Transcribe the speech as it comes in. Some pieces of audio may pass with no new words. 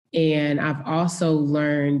And I've also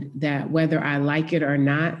learned that whether I like it or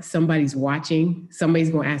not, somebody's watching, somebody's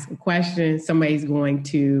going to ask a question, somebody's going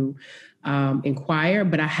to inquire,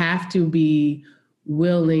 but I have to be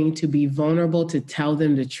willing to be vulnerable to tell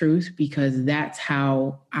them the truth, because that's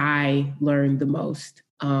how I learned the most.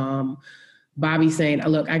 Bobby saying,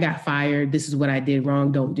 look, I got fired. This is what I did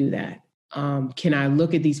wrong. Don't do that. Can I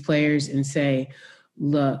look at these players and say,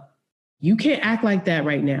 look, you can't act like that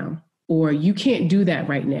right now, or you can't do that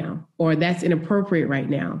right now, or that's inappropriate right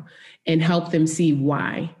now, and help them see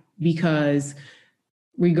why. Because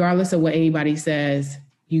regardless of what anybody says,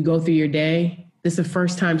 you go through your day, this is the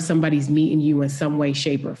first time somebody's meeting you in some way,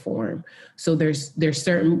 shape, or form. So there's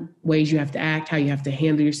certain ways you have to act, how you have to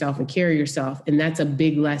handle yourself and carry yourself. And that's a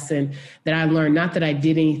big lesson that I learned. Not that I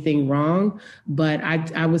did anything wrong, but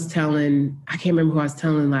I was telling, I can't remember who I was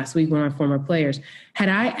telling last week, one of my former players, had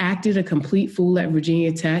I acted a complete fool at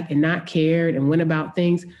Virginia Tech and not cared and went about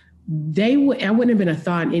things, I wouldn't have been a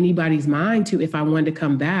thought in anybody's mind to, if I wanted to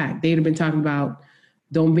come back, they'd have been talking about,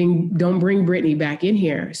 don't bring Brittany back in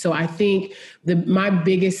here. So I think my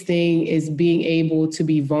biggest thing is being able to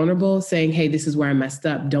be vulnerable, saying, hey, this is where I messed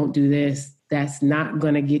up. Don't do this. That's not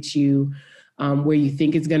going to get you where you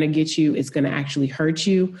think it's going to get you. It's going to actually hurt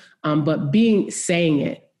you. But saying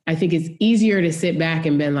it, I think it's easier to sit back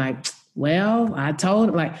and be like, well, I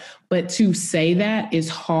told, but to say that is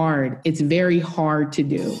hard. It's very hard to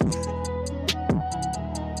do.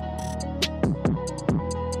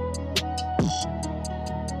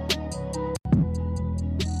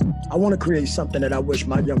 I want to create something that I wish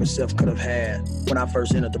my younger self could have had when I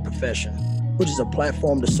first entered the profession, which is a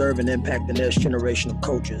platform to serve and impact the next generation of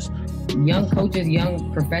coaches. Young coaches,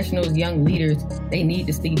 young professionals, young leaders, they need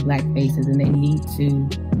to see Black faces and they need to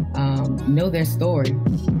know their story.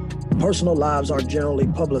 Personal lives aren't generally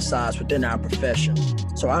publicized within our profession,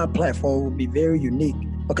 so our platform will be very unique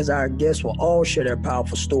because our guests will all share their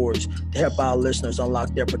powerful stories to help our listeners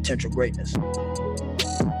unlock their potential greatness.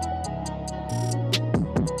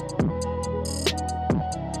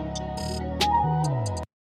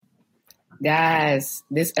 Guys,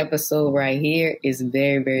 this episode right here is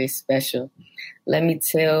very, very special. Let me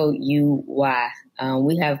tell you why.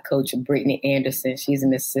 We have Coach Brittany Anderson. She's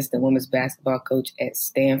an assistant women's basketball coach at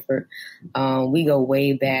Stanford. We go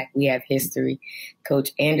way back. We have history. Coach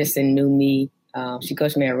Anderson knew me. She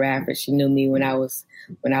coached me at Radford. She knew me when I was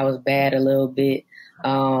bad a little bit.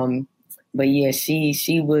 But yeah, she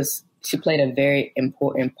played a very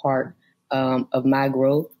important part of my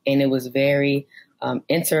growth, and it was very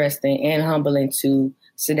interesting and humbling to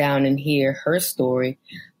sit down and hear her story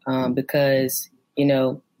because, you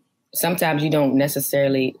know, sometimes you don't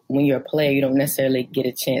necessarily, when you're a player, you don't necessarily get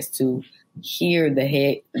a chance to hear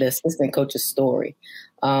the assistant coach's story.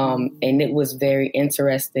 And it was very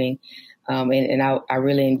interesting. And I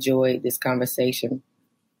really enjoyed this conversation.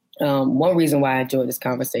 One reason why I enjoyed this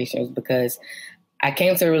conversation is because I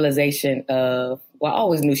came to the realization of, well, I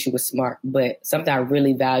always knew she was smart, but something I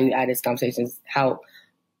really value out of this conversation is how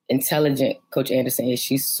intelligent Coach Anderson is.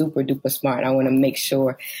 She's super duper smart. I want to make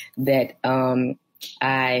sure that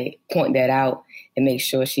I point that out and make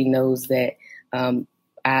sure she knows that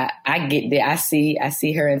I get there. I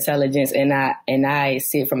see her intelligence, and I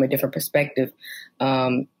see it from a different perspective.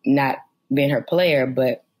 Not being her player,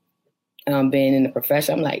 but being in the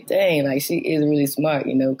profession, I'm like, dang, like she is really smart,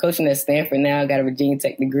 you know, coaching at Stanford now, got a Virginia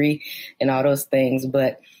Tech degree and all those things.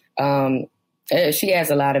 But she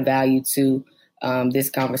adds a lot of value to this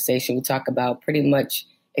conversation. We talk about pretty much,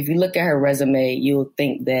 if you look at her resume, you'll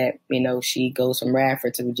think that, you know, she goes from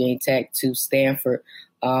Radford to Virginia Tech to Stanford,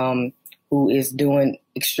 who is doing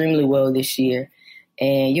extremely well this year.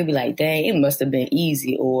 And you'll be like, dang, it must have been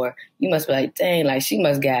easy. Or you must be like, dang, like she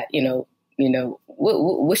must got, you know,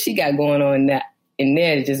 what she got going on in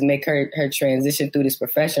there to just make her transition through this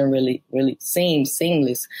profession really, really seem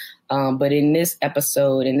seamless. But in this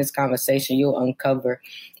episode, in this conversation, you'll uncover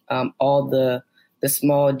all the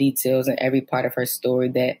small details in every part of her story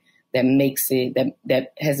that makes it,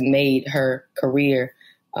 that has made her career,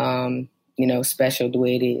 you know, special the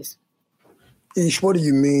way it is. Ish, what do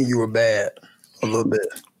you mean you were bad? A little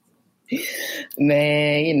bit.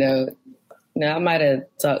 Man, you know, I might have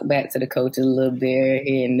talked back to the coach a little bit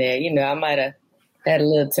here and there. You know, I might have had a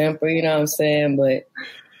little temper, you know what I'm saying? But,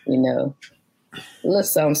 you know, a little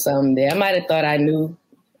something there. I might have thought I knew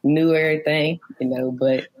everything, you know,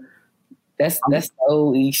 but that's the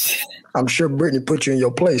old Ish. I'm sure Brittany put you in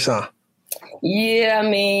your place, huh? Yeah, I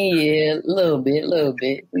mean, yeah, a little bit.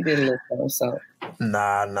 We did a little something.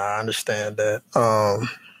 Nah, I understand that.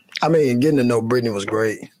 I mean, getting to know Brittany was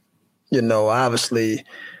great. You know, obviously,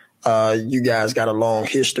 you guys got a long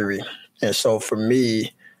history. And so for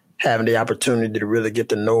me, having the opportunity to really get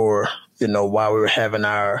to know her, while we were having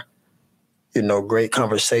our, great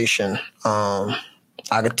conversation.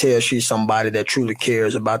 I could tell she's somebody that truly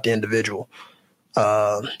cares about the individual.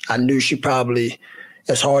 I knew she probably,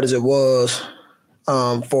 as hard as it was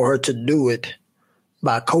for her to do it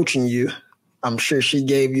by coaching you, I'm sure she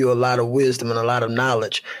gave you a lot of wisdom and a lot of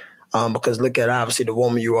knowledge because look at obviously the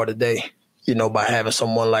woman you are today, by having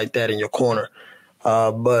someone like that in your corner.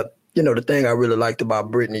 But, the thing I really liked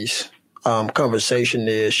about Brittany's conversation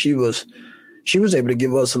is she was able to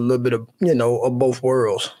give us a little bit of, of both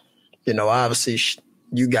worlds. Obviously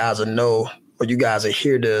you guys will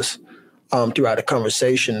hear this throughout the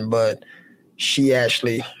conversation, but she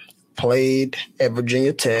actually played at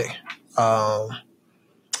Virginia Tech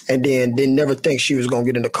and then didn't never think she was going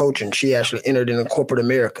to get into coaching. She actually entered into corporate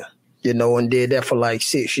America, and did that for like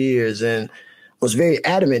 6 years and was very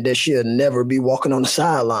adamant that she'll never be walking on the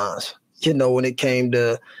sidelines, when it came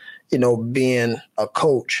to, being a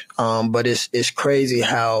coach. But it's crazy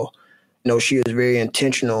how, she was very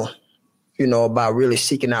intentional, about really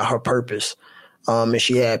seeking out her purpose. And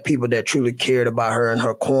she had people that truly cared about her in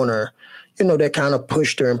her corner, that kind of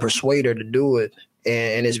pushed her and persuaded her to do it.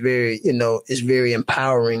 And it's very, it's very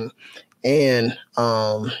empowering and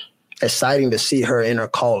exciting to see her in her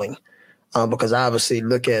calling. Because obviously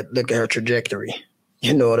look at her trajectory.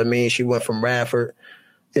 You know what I mean? She went from Radford,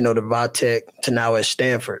 to Vatech to now at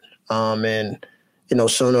Stanford. And,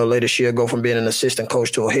 sooner or later she'll go from being an assistant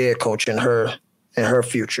coach to a head coach in her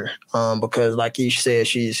future. Because like you said,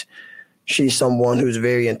 she's someone who's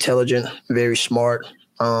very intelligent, very smart,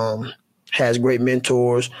 has great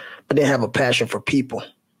mentors, but they have a passion for people.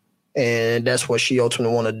 And that's what she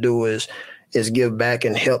ultimately want to do is give back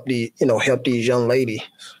and help these young ladies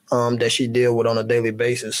that she deal with on a daily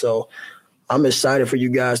basis. So I'm excited for you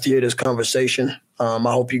guys to hear this conversation. I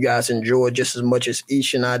hope you guys enjoyed just as much as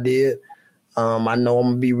Ish and I did. I know I'm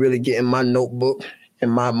going to be really getting my notebook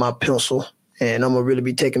and my pencil, and I'm going to really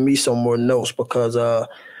be taking me some more notes because,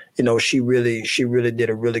 she really did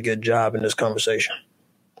a really good job in this conversation.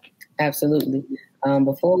 Absolutely.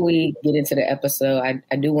 Before we get into the episode,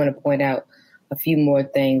 I do want to point out a few more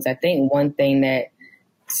things. I think one thing that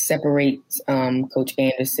separates Coach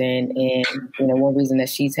Anderson and, one reason that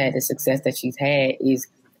she's had the success that she's had is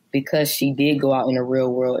because she did go out in the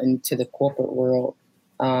real world, into the corporate world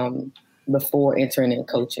before entering in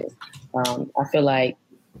coaching. I feel like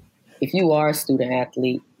if you are a student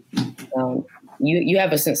athlete, you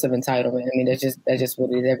have a sense of entitlement. I mean, that's just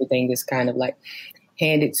what it is. Everything is kind of like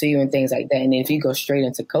handed to you and things like that. And then if you go straight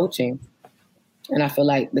into coaching, and I feel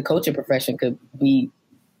like the coaching profession could be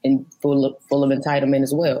full of entitlement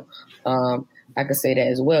as well. I could say that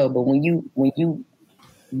as well. But when you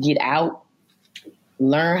get out,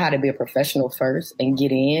 learn how to be a professional first and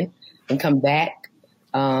get in and come back,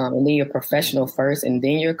 and then you're a professional first and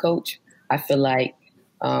then you're a coach, I feel like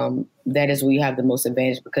that is where you have the most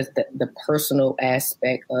advantage because the personal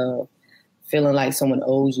aspect of feeling like someone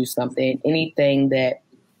owes you something, anything that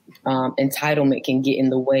entitlement can get in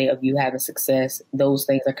the way of you having success, those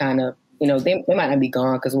things are kind of, they might not be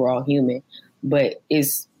gone because we're all human, but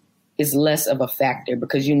it's less of a factor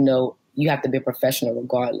because you have to be a professional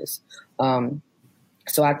regardless.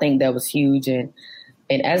 So I think that was huge. And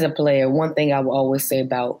as a player, one thing I will always say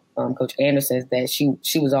about Coach Anderson is that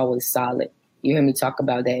she was always solid. You hear me talk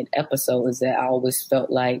about that in episodes, that I always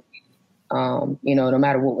felt like, no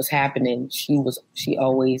matter what was happening, she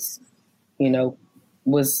always,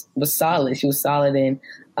 was solid. She was solid in,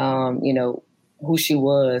 who she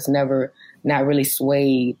was, not really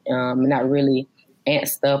swayed, not really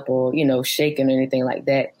antsed up or, shaken or anything like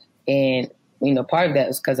that. And, part of that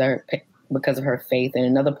was because of her faith. And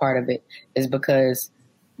another part of it is because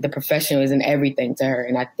the professional isn't everything to her.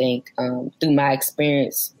 And I think through my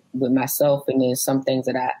experience with myself and then some things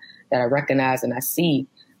that I recognize and I see,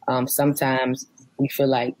 sometimes we feel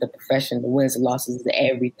like the profession, the wins and losses is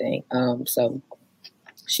everything. So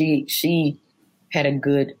she had a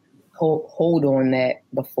good hold on that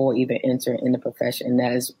before even entering in the profession. And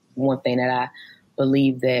that is one thing that I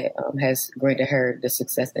believe that has granted her the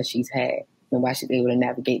success that she's had and why she's able to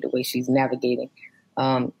navigate the way she's navigating.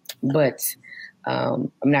 But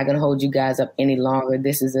I'm not going to hold you guys up any longer.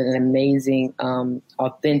 This is an amazing,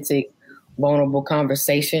 authentic, vulnerable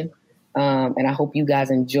conversation. And I hope you guys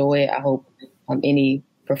enjoy it. I hope any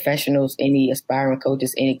professionals, any aspiring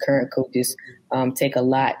coaches, any current coaches take a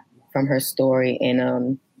lot from her story.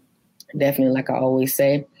 And definitely, like I always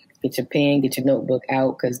say, get your pen, get your notebook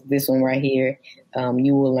out, because this one right here,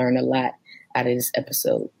 you will learn a lot out of this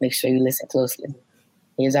episode. Make sure you listen closely.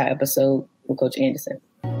 Here's our episode with Coach Anderson.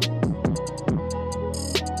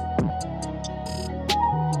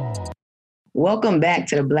 Welcome back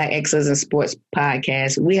to the Black Excellence in Sports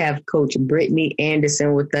podcast. We have Coach Brittany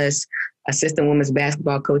Anderson with us, assistant women's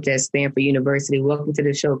basketball coach at Stanford University. Welcome to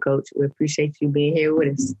the show, Coach. We appreciate you being here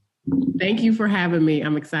with us. Thank you for having me.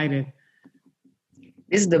 I'm excited.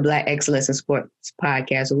 This is the Black Excellence in Sports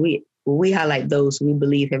podcast. We highlight those who we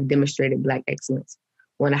believe have demonstrated Black excellence.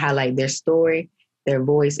 We want to highlight their story, their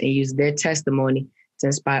voice, and use their testimony to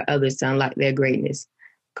inspire others to unlock their greatness.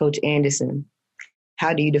 Coach Anderson,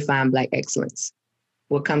 how do you define Black excellence?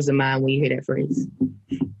 What comes to mind when you hear that phrase?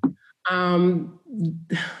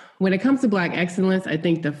 When it comes to Black excellence, I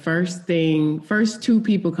think the first two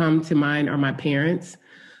people come to mind are my parents.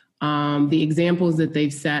 The examples that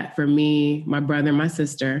they've set for me, my brother, my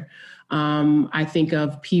sister. I think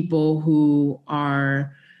of people who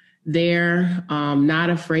are there, not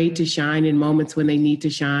afraid to shine in moments when they need to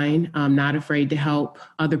shine, not afraid to help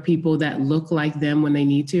other people that look like them when they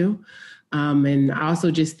need to. And I also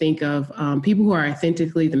just think of people who are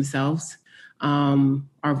authentically themselves,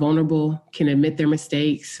 are vulnerable, can admit their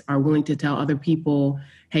mistakes, are willing to tell other people,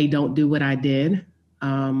 hey, don't do what I did.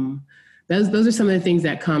 Those are some of the things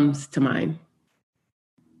that comes to mind.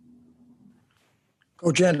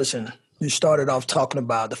 Coach Anderson, you started off talking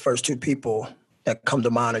about the first two people that come to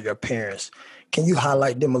mind are your parents. Can you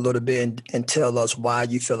highlight them a little bit and tell us why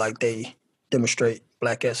you feel like they demonstrate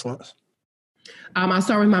Black excellence? I'll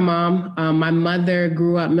start with my mom. My mother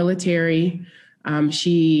grew up military.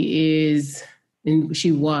 She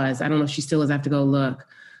was, I don't know if she still is, I have to go look.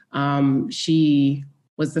 She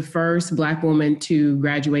was the first Black woman to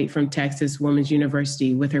graduate from Texas Women's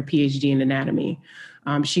University with her PhD in anatomy.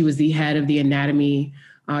 She was the head of the anatomy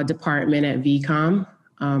department at VCOM,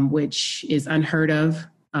 which is unheard of,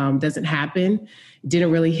 doesn't happen.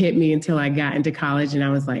 Didn't really hit me until I got into college and I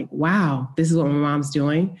was like, wow, this is what my mom's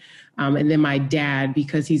doing. And then my dad,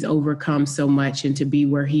 because he's overcome so much and to be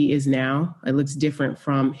where he is now, it looks different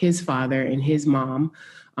from his father and his mom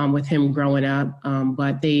with him growing up.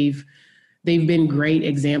 But they've been great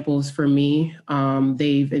examples for me.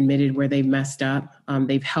 They've admitted where they've messed up.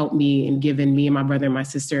 They've helped me and given me and my brother and my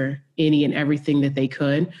sister any and everything that they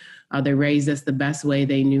could. They raised us the best way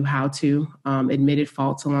they knew how to, admitted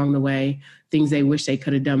faults along the way, things they wish they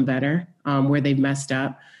could have done better, where they've messed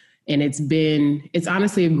up. And it's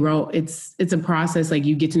honestly it's a process. Like,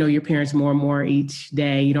 you get to know your parents more and more each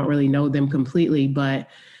day. You don't really know them completely, but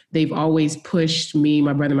they've always pushed me,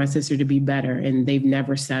 my brother, my sister to be better, and they've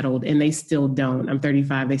never settled, and they still don't. I'm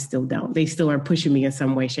 35, they still don't. They still are pushing me in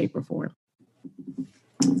some way, shape, or form.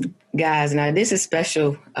 Guys, now this is a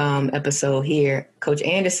special episode here. Coach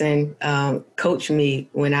Anderson coached me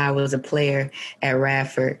when I was a player at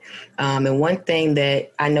Radford. And one thing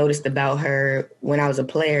that I noticed about her when I was a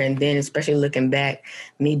player, and then especially looking back,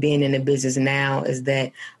 me being in the business now, is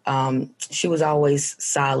that she was always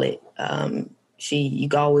solid. You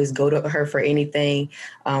could always go to her for anything,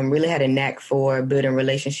 really had a knack for building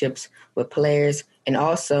relationships with players, and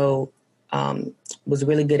also was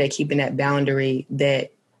really good at keeping that boundary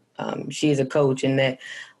that she is a coach and that,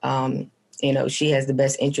 she has the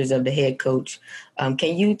best interest of the head coach.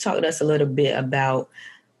 Can you talk to us a little bit about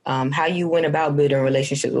how you went about building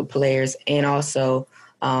relationships with players, and also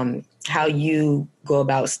how you go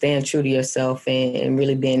about staying true to yourself and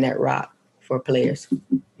really being that rock for players?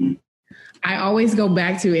 I always go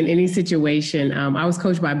back to, in any situation, I was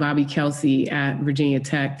coached by Bobby Kelsey at Virginia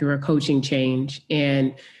Tech through a coaching change,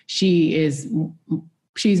 and she's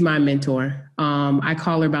my mentor. I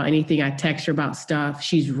call her about anything. I text her about stuff.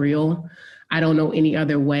 She's real. I don't know any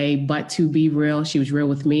other way but to be real. She was real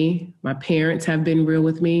with me. My parents have been real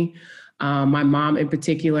with me, my mom in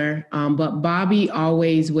particular. But Bobby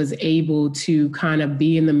always was able to kind of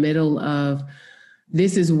be in the middle of,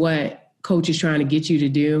 this is what coach is trying to get you to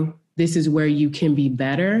do. This is where you can be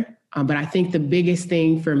better. But I think the biggest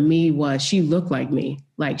thing for me was she looked like me.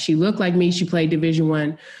 She looked like me. She played Division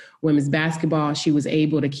I women's basketball. She was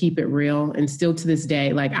able to keep it real. And still to this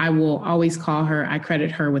day, I will always call her. I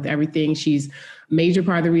credit her with everything. She's a major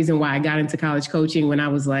part of the reason why I got into college coaching, when I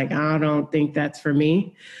was like, I don't think that's for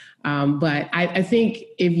me. But I think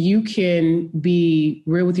if you can be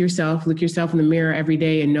real with yourself, look yourself in the mirror every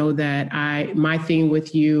day and know that my thing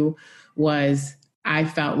with you was, I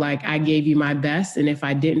felt like I gave you my best. And if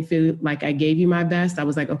I didn't feel like I gave you my best, I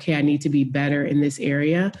was like, okay, I need to be better in this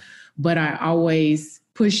area. But I always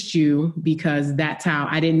pushed you because that's how,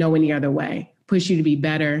 I didn't know any other way. Push you to be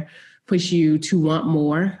better, push you to want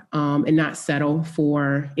more, and not settle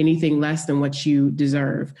for anything less than what you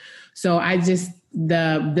deserve. So I just,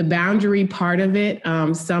 the boundary part of it,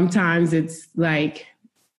 sometimes it's like,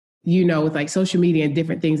 with like social media and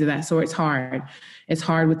different things of that sort, it's hard. It's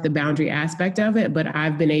hard with the boundary aspect of it, but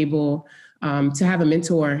I've been able to have a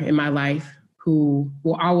mentor in my life who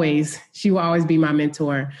she will always be my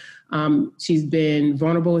mentor. She's been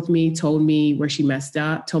vulnerable with me, told me where she messed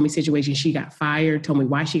up, told me situations she got fired, told me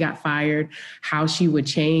why she got fired, how she would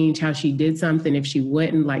change, how she did something if she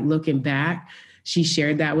wouldn't, like looking back. She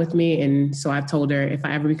shared that with me. And so I've told her if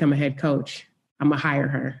I ever become a head coach, I'm gonna hire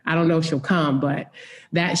her. I don't know if she'll come, but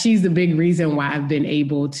she's the big reason why I've been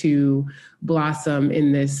able to blossom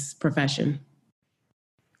in this profession.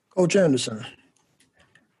 Coach Anderson,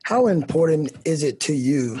 how important is it to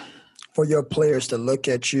you for your players to look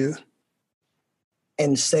at you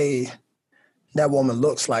and say, that woman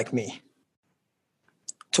looks like me,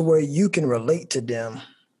 to where you can relate to them,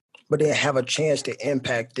 but then have a chance to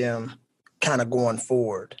impact them kind of going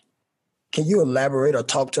forward? Can you elaborate or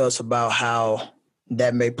talk to us about how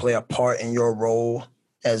that may play a part in your role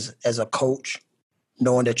as a coach,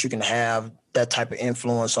 knowing that you can have that type of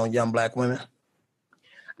influence on young Black women?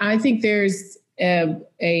 I think there's I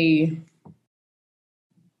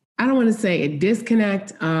don't want to say a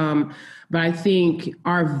disconnect, but I think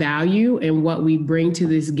our value and what we bring to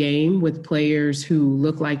this game with players who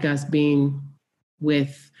look like us, being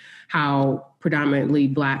with how predominantly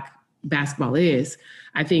Black basketball is,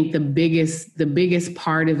 I think the biggest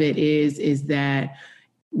part of it is that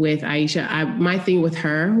with Aisha, my thing with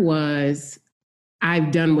her was,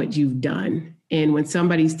 I've done what you've done. And when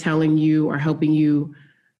somebody's telling you or helping you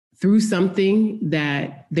through something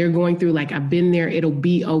that they're going through, like, I've been there, it'll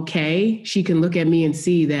be okay, she can look at me and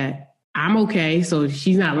see that I'm okay. So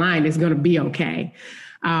she's not lying, it's going to be okay.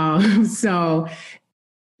 So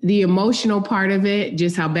the emotional part of it,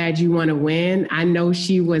 just how bad you want to win. I know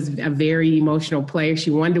she was a very emotional player. She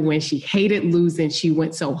wanted to win. She hated losing. She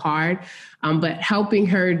went so hard. But helping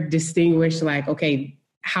her distinguish, like, okay,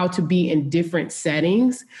 how to be in different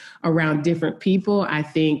settings around different people, I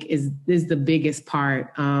think is the biggest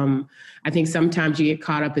part. I think sometimes you get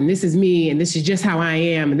caught up in, this is me and this is just how I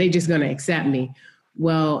am and they're just going to accept me.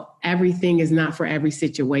 Well, everything is not for every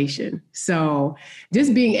situation. So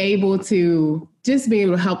just being able to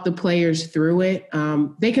help the players through it.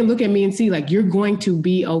 They can look at me and see, like, you're going to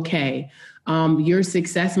be okay. Your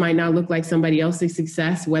success might not look like somebody else's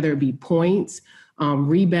success, whether it be points,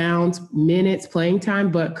 rebounds, minutes, playing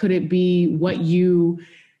time, but could it be what you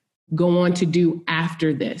go on to do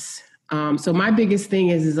after this? So my biggest thing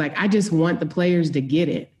is like, I just want the players to get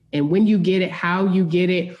it. And when you get it, how you get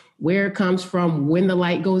it, where it comes from, when the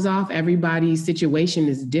light goes off, everybody's situation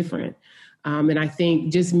is different. And I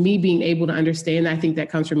think just me being able to understand that, I think that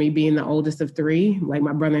comes from me being the oldest of three. Like,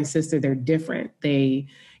 my brother and sister, they're different. You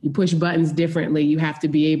push buttons differently. You have to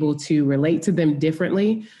be able to relate to them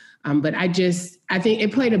differently. But I think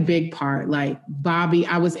it played a big part. Like, Bobby,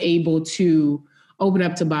 I was able to open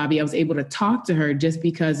up to Bobby. I was able to talk to her just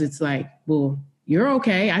because it's like, well, you're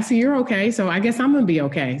okay. I see you're okay. So I guess I'm going to be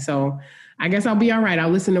okay. So I guess I'll be all right. I'll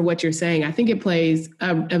listen to what you're saying. I think it plays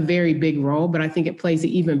a very big role, but I think it plays an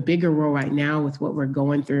even bigger role right now with what we're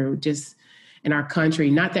going through just in our country.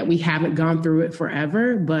 Not that we haven't gone through it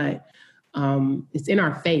forever, but it's in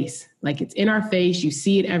our face. Like, it's in our face. You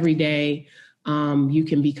see it every day. You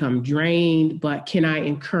can become drained, but can I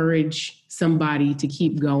encourage somebody to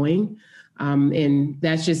keep going? And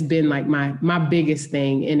that's just been like my biggest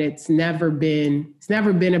thing. And it's never been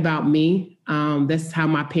about me. That's how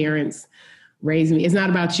my parents raised me. It's not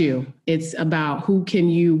about you. It's about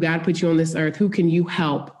God put you on this earth. Who can you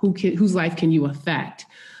help? Whose life can you affect?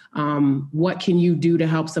 What can you do to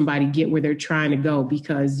help somebody get where they're trying to go?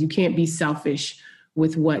 Because you can't be selfish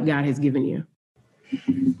with what God has given you.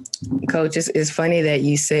 Coach, it's funny that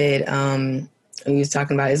you said, when you was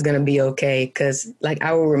talking about it's going to be okay. Because, like,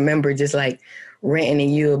 I will remember just, like, ranting at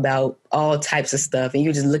you about all types of stuff. And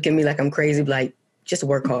you just look at me like I'm crazy, like, just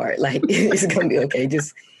work hard. Like, it's going to be okay.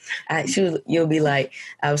 You'll be like,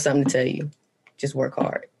 I have something to tell you. Just work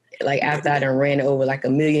hard. Like, after I done ran over like a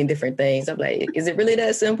million different things, I'm like, is it really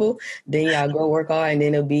that simple? Then y'all go work hard and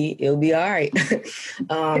then it'll be all right.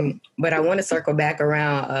 But I want to circle back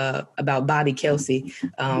around about Bobby Kelsey.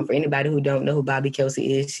 For anybody who don't know who Bobby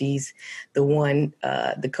Kelsey is, she's the one,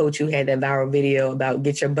 the coach who had that viral video about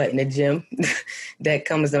get your butt in the gym. That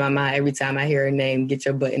comes to my mind every time I hear her name, get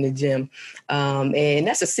your butt in the gym. And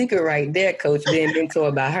that's a secret right there, Coach, being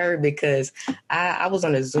mentored by her, because I was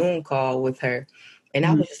on a Zoom call with her. And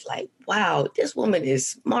I was just like, wow, this woman is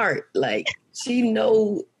smart. Like, she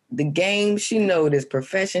know the game, she know this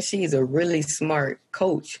profession. She's a really smart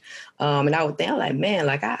coach. And I would think, I'm like, man,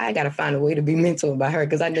 like I got to find a way to be mentored by her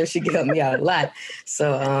because I know she can help me out a lot.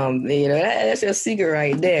 So, that's your secret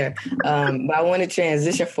right there. But I want to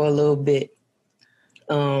transition for a little bit.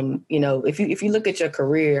 If you look at your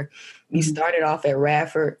career, you started off at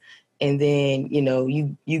Radford. And then,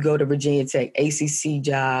 you go to Virginia Tech, ACC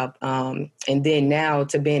job, and then now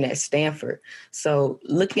to being at Stanford. So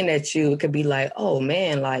looking at you, it could be like, oh,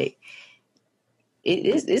 man, like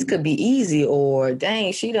this could be easy, or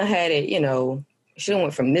dang, she done had it, she done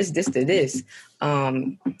went from this to this.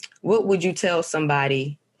 What would you tell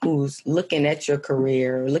somebody who's looking at your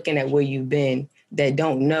career or looking at where you've been that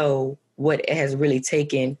don't know what it has really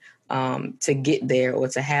taken to get there or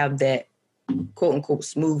to have that quote unquote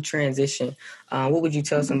smooth transition? What would you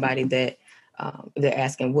tell somebody that they're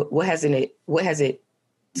asking what has it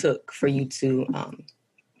took for you to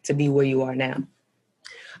be where you are now?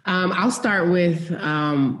 I'll start with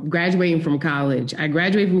graduating from college. I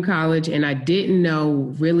graduated from college and I didn't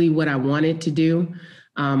know really what I wanted to do.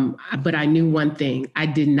 But I knew one thing. I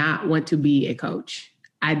did not want to be a coach.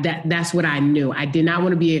 That's what I knew. I did not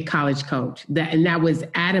want to be a college coach. That was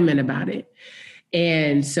adamant about it.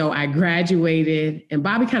 And so I graduated and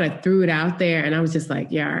Bobby kind of threw it out there and I was just like,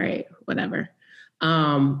 yeah, all right, whatever.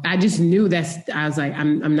 I just knew I was like,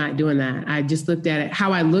 I'm not doing that. I just looked at it.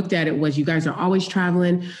 How I looked at it was you guys are always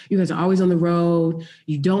traveling. You guys are always on the road.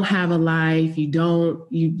 You don't have a life. You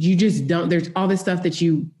just don't, there's all this stuff that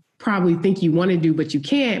you probably think you want to do, but you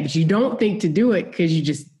can't, but you don't think to do it because you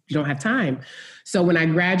don't have time. So when I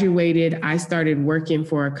graduated, I started working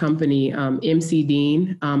for a company, MC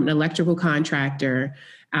Dean, an electrical contractor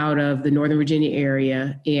out of the Northern Virginia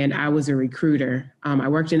area. And I was a recruiter. I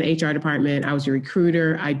worked in the HR department. I was a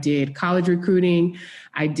recruiter. I did college recruiting.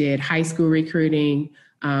 I did high school recruiting.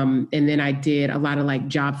 And then I did a lot of like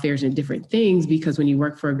job fairs and different things, because when you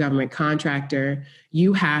work for a government contractor,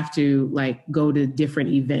 you have to like go to different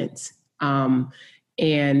events.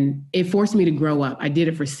 And it forced me to grow up. I did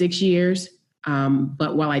it for 6 years.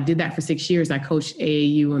 But while I did that for 6 years, I coached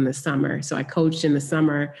AAU in the summer. So I coached in the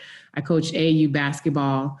summer. I coached AAU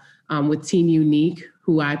basketball with Team Unique,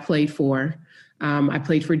 who I played for. I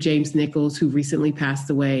played for James Nichols, who recently passed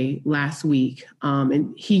away last week.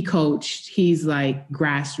 And he's like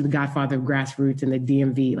the godfather of grassroots in the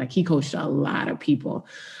DMV. Like he coached a lot of people.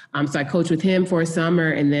 So I coached with him for a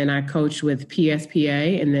summer, and then I coached with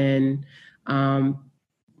PSPA and then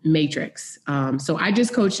Matrix. So I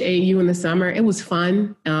just coached AAU in the summer. It was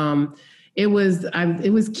fun. It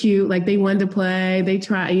was cute. Like they wanted to play, they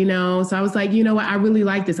try, so I was like, you know what? I really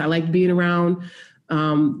like this. I like being around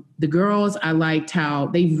the girls. I liked how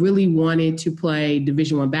they really wanted to play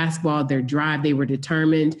Division I basketball, their drive, they were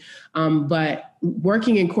determined. But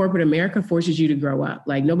working in corporate America forces you to grow up.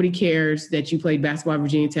 Like nobody cares that you played basketball at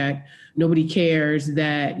Virginia Tech. Nobody cares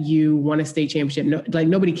that you won a state championship.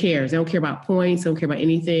 Nobody cares. They don't care about points. They don't care about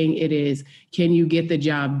anything. It is, can you get the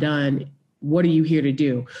job done? What are you here to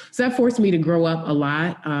do? So that forced me to grow up a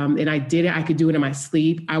lot. And I did it. I could do it in my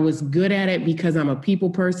sleep. I was good at it because I'm a people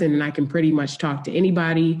person and I can pretty much talk to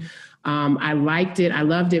anybody. I liked it. I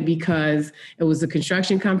loved it because it was a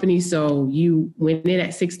construction company. So you went in at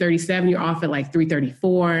 6:37, you're off at like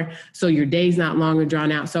 3:34. So your day's not long and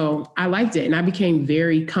drawn out. So I liked it and I became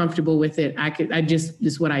very comfortable with it. This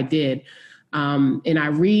is what I did. And I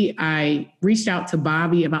reached out to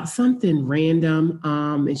Bobby about something random.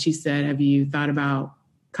 And she said, have you thought about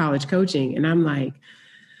college coaching? And I'm like,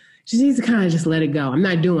 she needs to kind of just let it go. I'm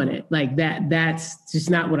not doing it like that. That's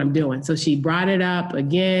just not what I'm doing. So she brought it up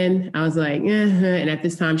again. I was like, And at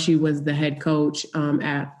this time she was the head coach,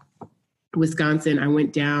 at Wisconsin. I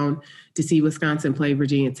went down to see Wisconsin play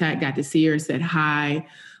Virginia Tech, got to see her, said hi.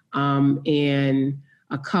 And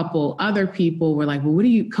a couple other people were like, well, what are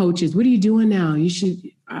you doing now?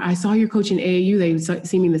 I saw you're coaching AAU. They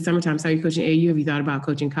see me in the summertime. I saw you coaching AAU. Have you thought about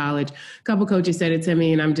coaching college? A couple coaches said it to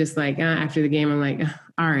me and I'm just like, after the game, I'm like,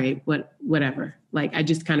 all right, whatever. Like, I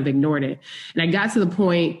just kind of ignored it. And I got to the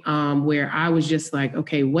point where I was just like,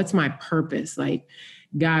 okay, what's my purpose? Like,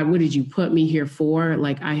 God, what did you put me here for?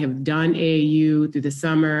 Like, I have done AAU through the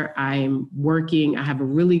summer. I'm working. I have a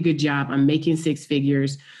really good job. I'm making 6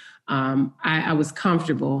 figures. I was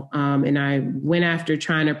comfortable, and I went after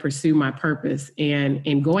trying to pursue my purpose.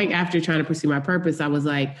 And going after trying to pursue my purpose, I was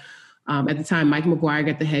like, at the time, Mike McGuire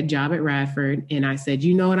got the head job at Radford. And I said,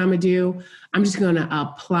 you know what I'm going to do? I'm just going to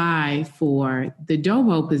apply for the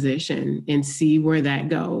Dobo position and see where that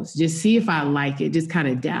goes. Just see if I like it, just kind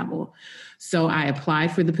of dabble. So I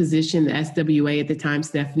applied for the position. The SWA at the time,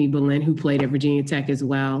 Stephanie Boleyn, who played at Virginia Tech as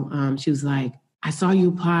well. She was like, I saw you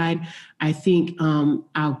applied. I think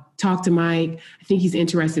I'll talk to Mike. I think he's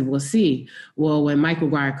interested. We'll see. Well, when Mike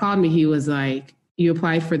McGuire called me, he was like, you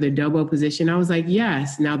applied for the Dobo position? I was like,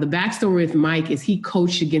 yes. Now, the backstory with Mike is he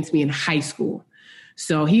coached against me in high school.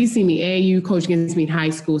 So he's seen me AAU, coach against me in high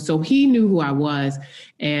school. So he knew who I was.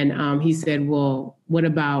 And he said, well, what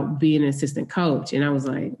about being an assistant coach? And I was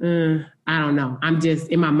like, I don't know. I'm just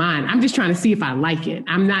in my mind. I'm just trying to see if I like it.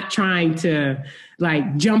 I'm not trying to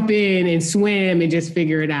like jump in and swim and just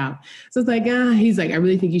figure it out. So it's like, he's like, I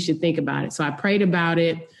really think you should think about it. So I prayed about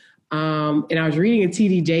it. And I was reading a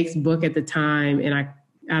TD Jakes book at the time, and I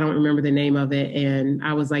don't remember the name of it. And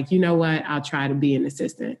I was like, you know what? I'll try to be an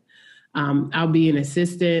assistant. I'll be an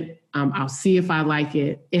assistant. I'll see if I like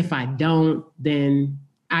it. If I don't, then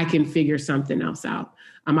I can figure something else out.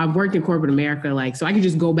 I've worked in corporate America, so I can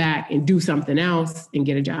just go back and do something else and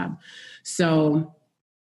get a job. So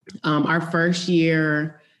our first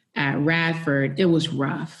year at Radford, it was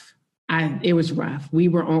rough. It was rough.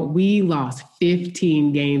 We lost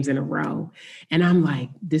 15 games in a row. And I'm like,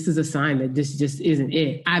 this is a sign that this just isn't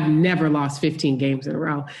it. I've never lost 15 games in a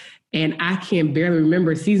row. And I can barely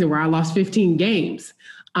remember a season where I lost 15 games.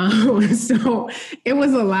 So it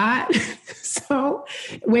was a lot. So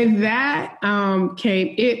with that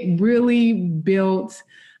it really built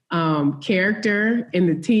character in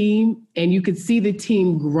the team, and you could see the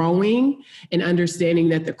team growing and understanding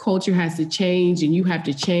that the culture has to change and you have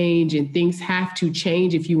to change and things have to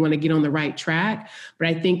change if you want to get on the right track. But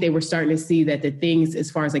I think they were starting to see that the things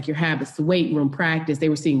as far as like your habits, the weight room, practice, they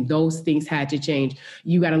were seeing those things had to change.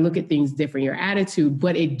 You got to look at things different, your attitude,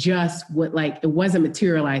 but it wasn't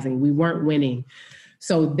materializing. We weren't winning.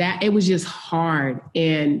 So that it was just hard.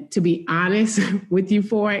 And to be honest with you,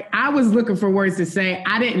 Foy, I was looking for words to say.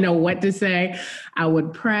 I didn't know what to say. I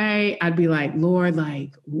would pray. I'd be like, Lord,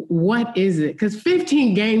 what is it? Because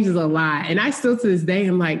 15 games is a lot. And I still to this day,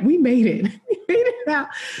 I'm like, we made it. We made it out.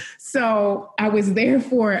 So I was there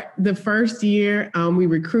for the first year. We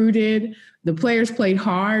recruited. The players played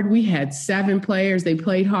hard. We had 7 players. They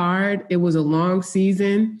played hard. It was a long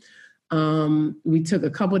season. We took a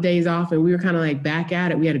couple of days off and we were kind of like back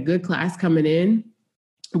at it. We had a good class coming in,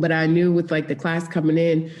 but I knew with like the class coming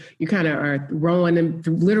in, you kind of are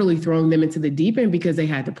literally throwing them into the deep end because they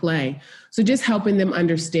had to play. So just helping them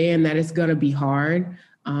understand that it's going to be hard.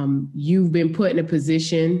 You've been put in a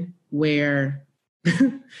position where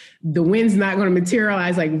the win's not going to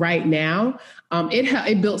materialize like right now.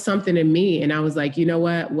 It built something in me. And I was like, you know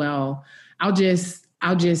what? Well, I'll just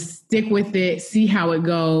stick with it, see how it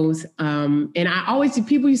goes. And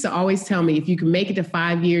people used to always tell me, if you can make it to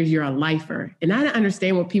 5 years, you're a lifer. And I didn't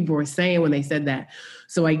understand what people were saying when they said that.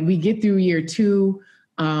 So we get through year 2,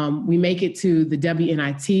 we make it to the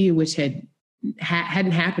WNIT, which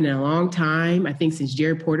hadn't happened in a long time. I think since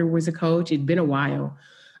Jerry Porter was a coach, it'd been a while.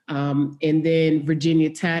 And then Virginia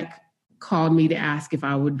Tech called me to ask if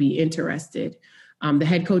I would be interested. The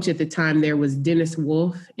head coach at the time there was Dennis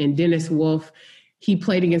Wolf, and Dennis Wolf, he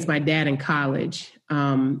played against my dad in college.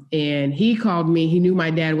 And he called me. He knew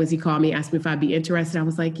my dad was. He called me, asked me if I'd be interested. I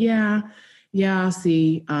was like, yeah, I'll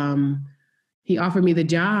see. He offered me the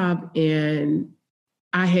job, and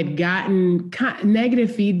I had gotten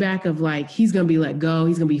negative feedback of like, he's going to be let go.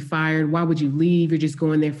 He's going to be fired. Why would you leave? You're just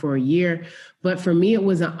going there for a year. But for me, it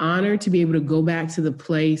was an honor to be able to go back to the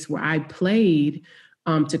place where I played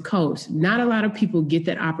to coach. Not a lot of people get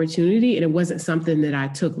that opportunity, and it wasn't something that I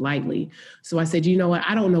took lightly. So I said, you know what?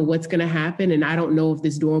 I don't know what's going to happen, and I don't know if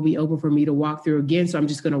this door will be open for me to walk through again, so I'm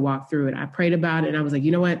just going to walk through it. I prayed about it, and I was like,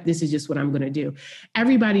 you know what? This is just what I'm going to do.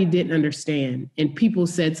 Everybody didn't understand, and people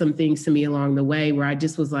said some things to me along the way where I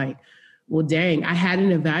just was like, well, dang, I had an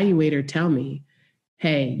evaluator tell me,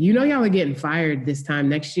 hey, y'all are getting fired this time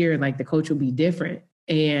next year. Like, the coach will be different.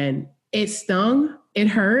 And it stung. It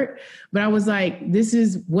hurt, but I was like, this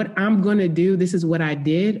is what I'm going to do. This is what I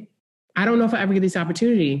did. I don't know if I ever get this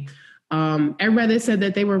opportunity. Everybody that said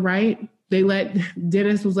that they were right.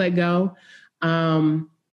 Dennis was let go. And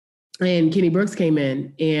Kenny Brooks came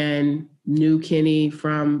in, and knew Kenny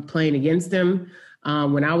from playing against him.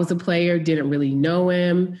 When I was a player, didn't really know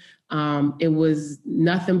him. It was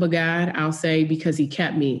nothing but God, I'll say, because he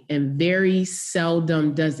kept me. And very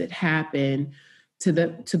seldom does it happen to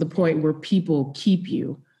the point where people keep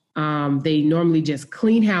you. They normally just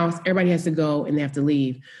clean house. Everybody has to go and they have to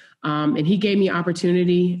leave. And he gave me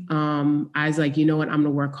opportunity. I was like, you know what? I'm going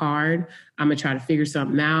to work hard. I'm going to try to figure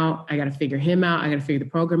something out. I got to figure him out. I got to figure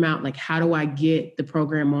the program out. Like, how do I get the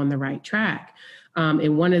program on the right track?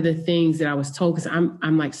 And one of the things that I was told, because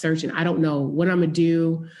I'm like searching, I don't know what I'm going to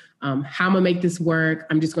do, how I'm going to make this work.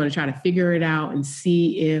 I'm just going to try to figure it out and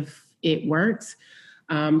see if it works.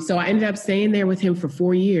 So I ended up staying there with him for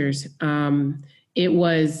 4 years. It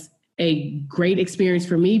was a great experience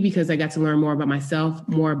for me because I got to learn more about myself,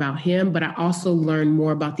 more about him, but I also learned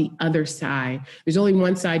more about the other side. There's only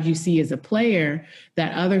one side you see as a player.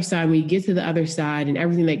 That other side, when you get to the other side and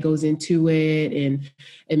everything that goes into it and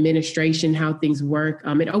administration, how things work,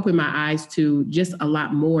 it opened my eyes to just a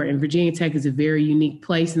lot more. And Virginia Tech is a very unique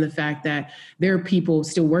place in the fact that there are people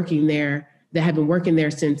still working there that have been working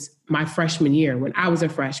there since my freshman year when I was a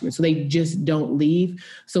freshman. So they just don't leave.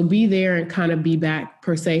 So be there and kind of be back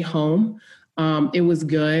per se home. It was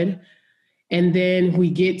good. And then we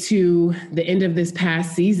get to the end of this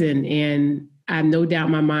past season and I have no doubt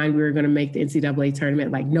in my mind we were going to make the NCAA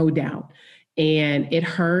tournament, like no doubt. And it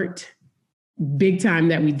hurt big time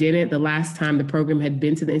that we didn't. The last time the program had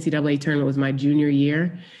been to the NCAA tournament was my junior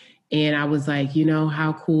year. And I was like, you know,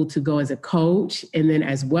 how cool to go as a coach and then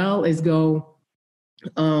as well as go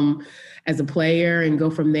as a player and go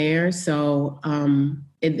from there. So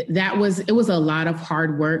it was a lot of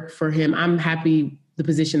hard work for him. I'm happy the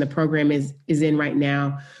position the program is in right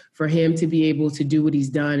now. For him to be able to do what he's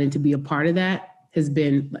done and to be a part of that has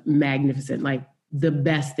been magnificent, like the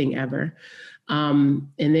best thing ever. And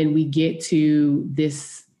then we get to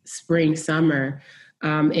this spring, summer.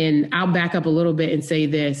 And I'll back up a little bit and say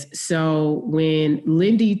this. So when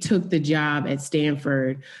Lindy took the job at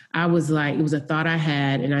Stanford, I was like, it was a thought I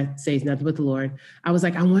had, and I say it's nothing but the Lord. I was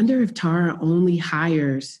like, I wonder if Tara only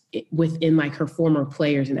hires within like her former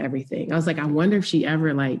players and everything. I was like, I wonder if she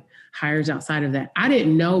ever like hires outside of that. I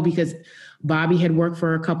didn't know because Bobby had worked for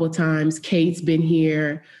her a couple of times. Kate's been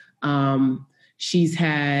here. She's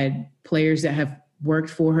had players that have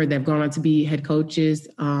worked for her that have gone on to be head coaches,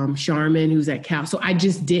 Charmin, who's at Cal. So I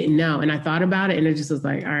just didn't know. And I thought about it and it just was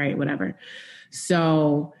like, all right, whatever.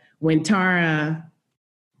 So when Tara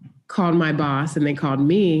called my boss and they called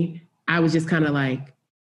me, I was just kind of like,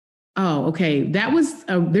 oh, okay.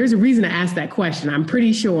 There's a reason to ask that question. I'm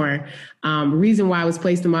pretty sure reason why it was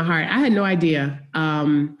placed in my heart. I had no idea.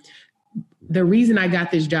 The reason I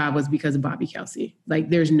got this job was because of Bobby Kelsey.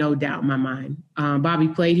 Like there's no doubt in my mind. Bobby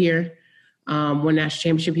played here. Won national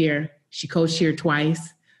championship here. She coached here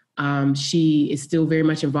twice. She is still very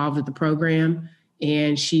much involved with the program.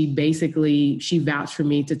 And she vouched for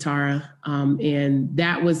me to Tara. And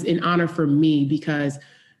that was an honor for me because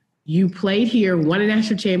you played here, won a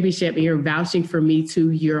national championship, and you're vouching for me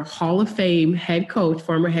to your Hall of Fame head coach,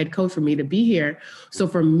 former head coach, for me to be here. So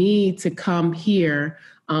for me to come here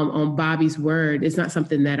on Bobby's word, it's not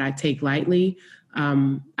something that I take lightly.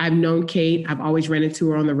 I've known Kate. I've always ran into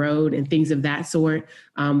her on the road and things of that sort.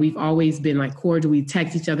 We've always been like cordial. We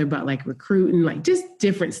text each other about like recruiting, like just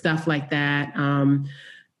different stuff like that. And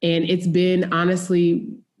it's been honestly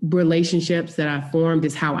relationships that I formed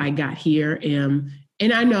is how I got here. And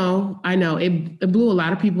I know it blew a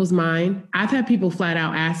lot of people's mind. I've had people flat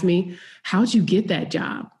out ask me, how'd you get that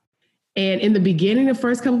job? And in the beginning, the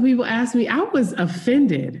first couple of people asked me, I was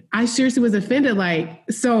offended. I seriously was offended. Like,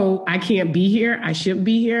 so I can't be here. I shouldn't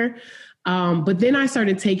be here. But then I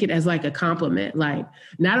started to take it as like a compliment. Like,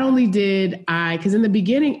 not only did because in the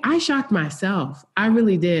beginning, I shocked myself. I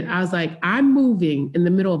really did. I was like, I'm moving in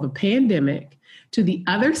the middle of a pandemic to the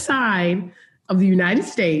other side of the United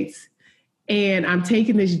States. And I'm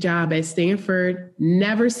taking this job at Stanford,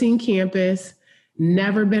 never seen campus,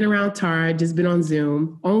 never been around Tara, just been on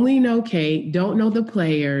Zoom, only know Kate, don't know the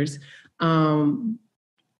players. I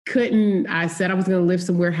said I was going to live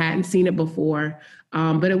somewhere, hadn't seen it before.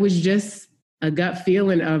 But it was just a gut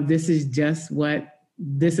feeling of this is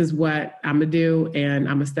what I'm going to do. And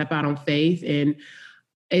I'm going to step out on faith. And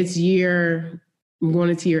I'm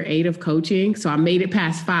going into year 8 of coaching. So I made it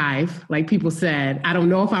past 5, like people said. I don't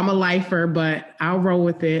know if I'm a lifer, but I'll roll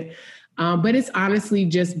with it. But it's honestly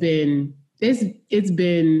just been, it's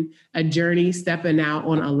been a journey stepping out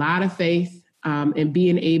on a lot of faith and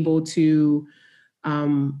being able to,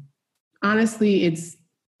 honestly,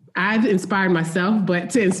 I've inspired myself, but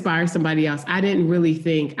to inspire somebody else. I didn't really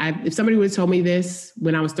think, if somebody would have told me this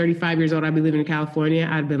when I was 35 years old, I'd be living in California,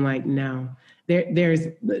 I'd been like, no, there's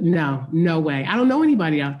no way. I don't know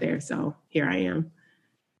anybody out there. So here I am.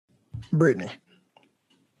 Brittany,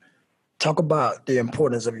 talk about the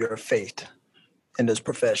importance of your faith in this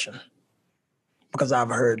profession. Because I've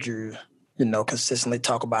heard you, consistently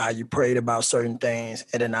talk about how you prayed about certain things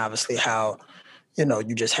and then obviously how,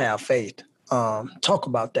 you just have faith. Talk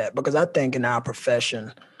about that because I think in our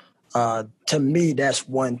profession, to me, that's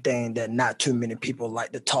one thing that not too many people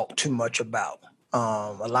like to talk too much about.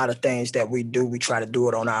 A lot of things that we do, we try to do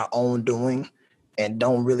it on our own doing and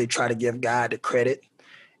don't really try to give God the credit.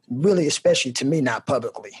 Really, especially to me, not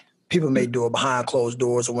publicly. people may do it behind closed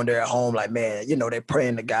doors or when they're at home, like, man, they're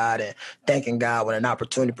praying to God and thanking God when an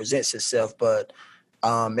opportunity presents itself. But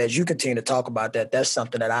as you continue to talk about that, that's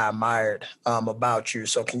something that I admired about you.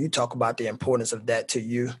 So can you talk about the importance of that to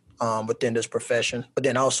you within this profession, but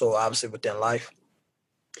then also obviously within life?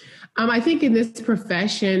 I think in this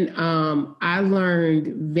profession, I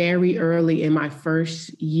learned very early in my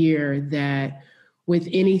first year that with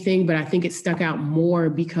anything, but I think it stuck out more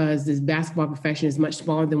because this basketball profession is much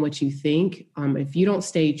smaller than what you think. If you don't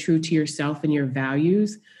stay true to yourself and your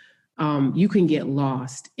values, you can get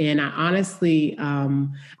lost. And I honestly,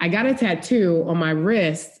 I got a tattoo on my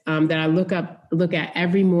wrist that I look at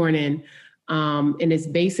every morning. And it's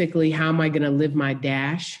basically, how am I going to live my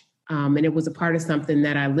dash? And it was a part of something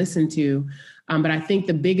that I listened to. But I think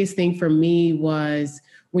the biggest thing for me was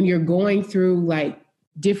when you're going through like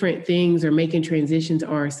different things or making transitions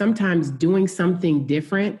or sometimes doing something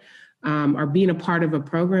different or being a part of a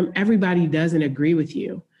program, everybody doesn't agree with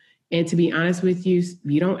you. And to be honest with you,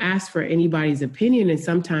 you don't ask for anybody's opinion. And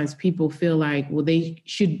sometimes people feel like, well, they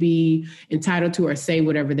should be entitled to or say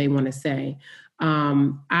whatever they want to say.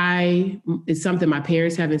 It's something my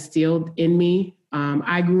parents have instilled in me.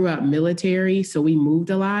 I grew up military, so we moved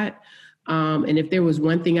a lot. And if there was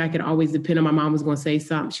one thing I could always depend on, my mom was going to say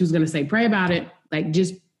something. She was going to say, pray about it, like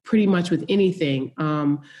just pretty much with anything.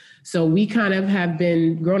 So we kind of have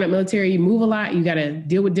been growing up military. You move a lot. You got to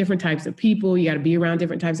deal with different types of people. You got to be around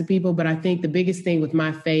different types of people. But I think the biggest thing with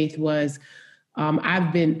my faith was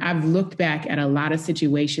I've looked back at a lot of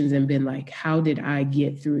situations and been like, how did I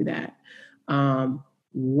get through that?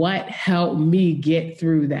 What helped me get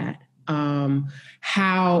through that?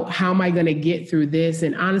 How am I going to get through this?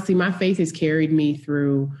 And honestly, my faith has carried me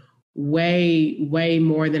through way, way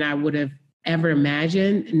more than I would have ever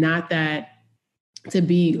imagined. Not that to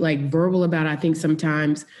be like verbal about it. I think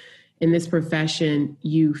sometimes in this profession,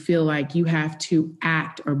 you feel like you have to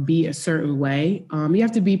act or be a certain way. You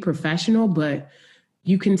have to be professional, but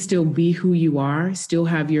you can still be who you are, still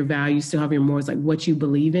have your values, still have your morals, like what you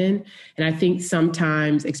believe in. And I think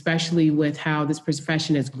sometimes, especially with how this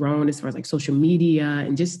profession has grown as far as like social media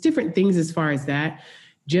and just different things as far as that,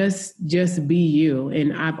 just be you.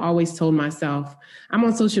 And I've always told myself, I'm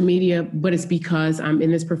on social media, but it's because I'm in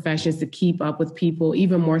this profession to keep up with people,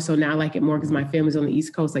 even more so now, I like it more because my family's on the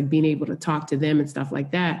East Coast, like being able to talk to them and stuff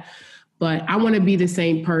like that. But I want to be the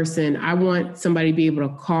same person. I want somebody to be able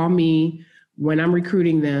to call me when I'm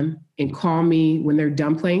recruiting them and call me when they're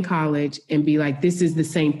done playing college and be like, this is the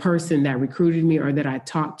same person that recruited me or that I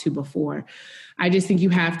talked to before. I just think you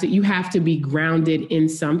have to be grounded in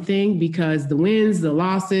something, because the wins, the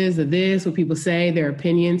losses, the this, what people say, their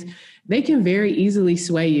opinions, they can very easily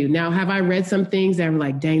sway you. Now, have I read some things that were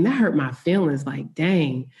like, dang, that hurt my feelings? Like,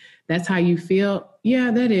 dang, that's how you feel? Yeah,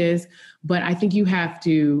 that is. But I think you have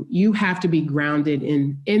to be grounded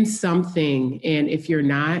in something. And if you're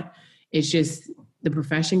not, it's just the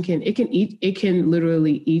profession can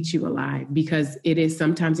literally eat you alive, because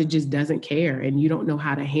sometimes it just doesn't care and you don't know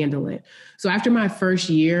how to handle it. So after my first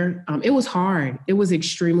year, it was hard. It was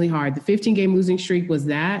extremely hard. The 15-game losing streak was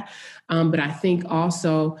that. But I think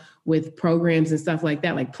also with programs and stuff like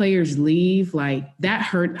that, like players leave, like that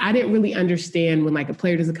hurt. I didn't really understand when like a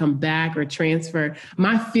player doesn't come back or transfer.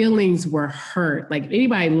 My feelings were hurt. Like if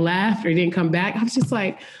anybody left or didn't come back, I was just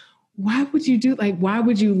like, why would you why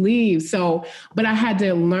would you leave? So, but I had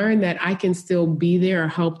to learn that I can still be there or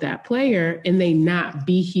help that player and they not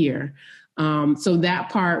be here. So that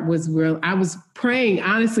part was where I was praying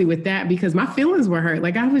honestly with that, because my feelings were hurt.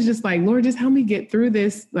 Like I was just like, Lord, just help me get through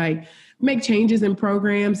this, like make changes in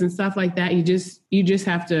programs and stuff like that. You just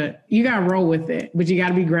have to, you got to roll with it, but you got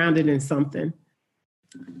to be grounded in something.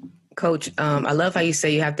 Coach, I love how you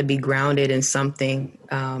say you have to be grounded in something.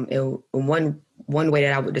 One way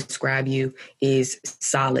that I would describe you is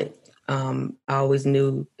solid. I always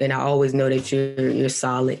knew, and I always know that you're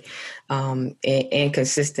solid and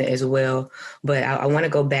consistent as well. But I want to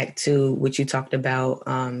go back to what you talked about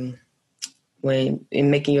when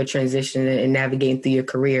in making your transition and navigating through your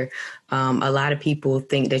career. A lot of people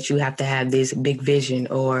think that you have to have this big vision,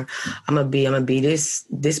 or I'm gonna be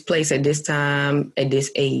this place at this time at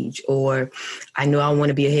this age, or I know I want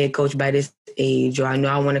to be a head coach by this age, or I know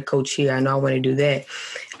I want to coach here, I know I want to do that.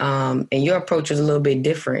 And your approach was a little bit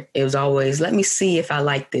different. It was always, let me see if I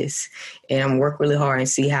like this, and I'm gonna work really hard and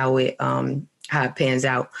see how it pans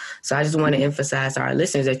out. So I just want to emphasize to our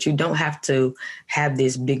listeners that you don't have to have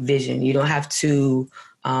this big vision. You don't have to,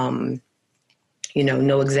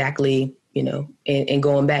 know exactly, and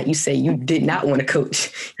going back, you say you did not want to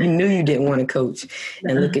coach. You knew you didn't want to coach,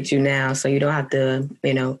 and look at you now. So you don't have to,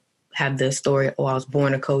 have the story, oh, I was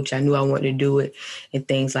born a coach, I knew I wanted to do it, and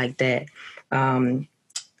things like that.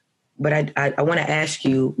 But I want to ask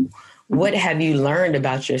you, what have you learned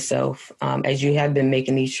about yourself as you have been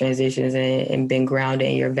making these transitions and been grounded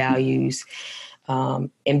in your values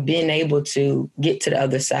and being able to get to the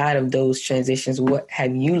other side of those transitions? What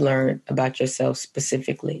have you learned about yourself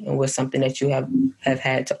specifically, and what's something that you have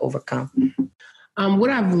had to overcome? What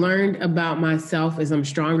I've learned about myself is I'm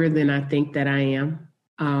stronger than I think that I am.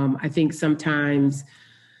 I think sometimes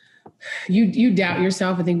you doubt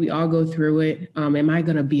yourself. I think we all go through it. Am I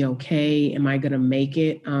going to be okay? Am I going to make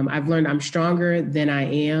it? I've learned I'm stronger than I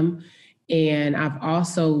am. And I've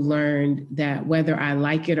also learned that whether I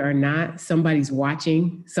like it or not, somebody's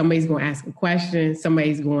watching, somebody's going to ask a question,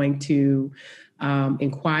 somebody's going to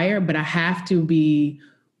inquire, but I have to be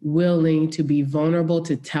willing to be vulnerable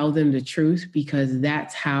to tell them the truth, because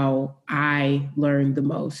that's how I learned the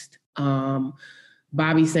most.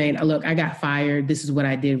 Bobby saying, look, I got fired. This is what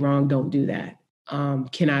I did wrong. Don't do that.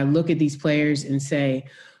 Can I look at these players and say,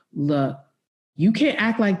 look, you can't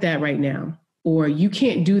act like that right now, or you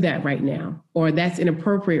can't do that right now, or that's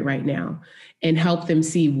inappropriate right now, and help them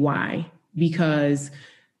see why? Because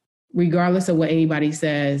regardless of what anybody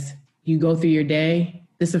says, you go through your day,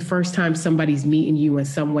 this is the first time somebody's meeting you in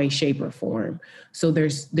some way, shape, or form. So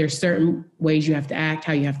there's certain ways you have to act,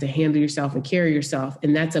 how you have to handle yourself and carry yourself.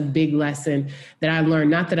 And that's a big lesson that I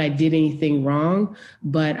learned. Not that I did anything wrong,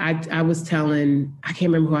 but I was telling, I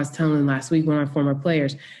can't remember who I was telling last week, one of my former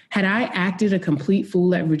players, had I acted a complete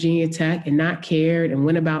fool at Virginia Tech and not cared and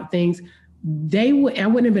went about things, I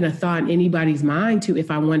wouldn't have been a thought in anybody's mind to,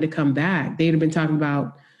 if I wanted to come back. They'd have been talking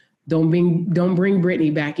about, don't bring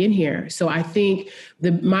Brittany back in here. So I think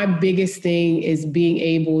my biggest thing is being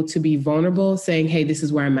able to be vulnerable, saying, hey, this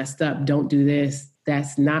is where I messed up. Don't do this.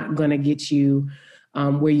 That's not going to get you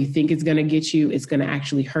where you think it's going to get you. It's going to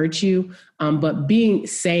actually hurt you. But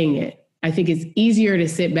saying it, I think it's easier to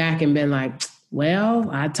sit back and be like, well,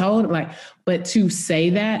 I told, but to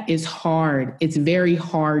say that is hard. It's very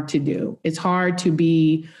hard to do. It's hard to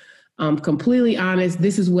be completely honest.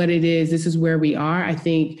 This is what it is. This is where we are. I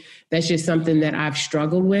think that's just something that I've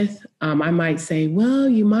struggled with. I might say, well,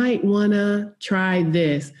 you might want to try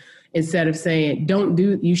this, instead of saying,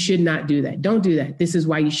 you should not do that. Don't do that. This is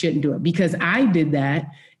why you shouldn't do it, because I did that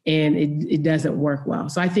and it doesn't work well.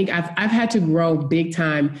 So I think I've had to grow big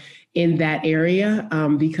time in that area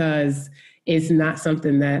because it's not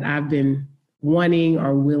something that I've been wanting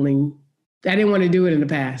or willing. I didn't want to do it in the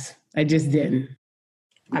past. I just didn't.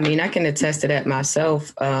 I mean, I can attest to that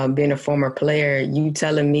myself, being a former player. You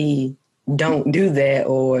telling me don't do that,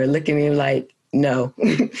 or look at me like, no,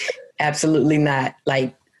 absolutely not.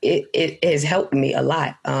 Like it has helped me a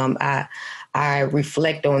lot. I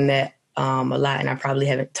reflect on that a lot, and I probably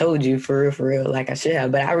haven't told you for real like I should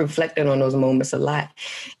have, but I reflected on those moments a lot,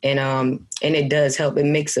 and it does help. It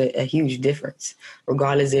makes a huge difference,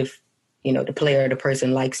 regardless if the player or the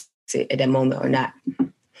person likes it at that moment or not.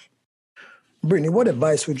 Brittany, what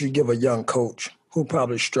advice would you give a young coach who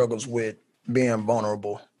probably struggles with being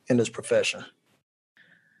vulnerable in this profession?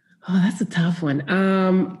 Oh, that's a tough one.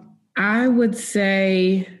 I would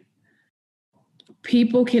say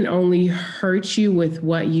people can only hurt you with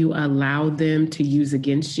what you allow them to use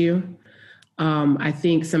against you. I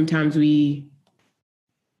think sometimes it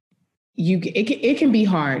can be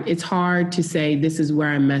hard. It's hard to say, this is where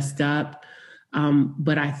I messed up.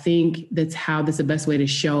 But I think that's the best way to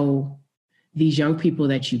show these young people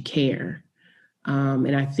that you care.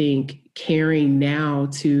 And I think caring now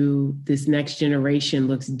to this next generation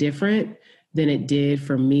looks different than it did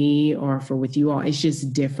for me or with you all. It's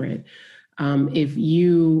just different. If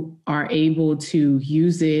you are able to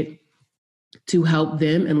use it to help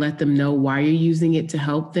them and let them know why you're using it to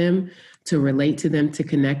help them, to relate to them, to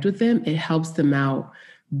connect with them, it helps them out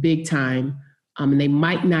big time. And they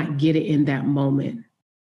might not get it in that moment.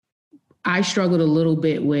 I struggled a little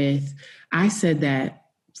bit with, I said that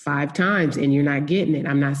 5 times and you're not getting it.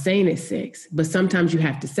 I'm not saying it's 6, but sometimes you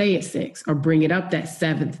have to say it 6 or bring it up that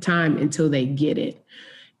 7th time until they get it.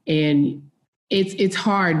 And it's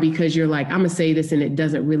hard because you're like, I'm going to say this and it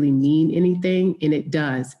doesn't really mean anything. And it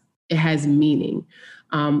does. It has meaning.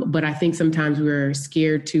 But I think sometimes we're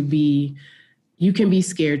scared you can be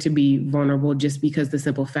scared to be vulnerable just because the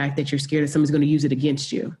simple fact that you're scared that somebody's going to use it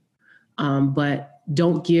against you. But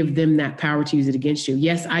don't give them that power to use it against you.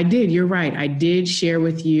 Yes, I did. You're right. I did share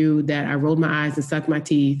with you that I rolled my eyes and sucked my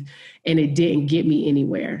teeth and it didn't get me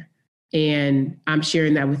anywhere. And I'm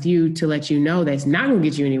sharing that with you to let you know that it's not going to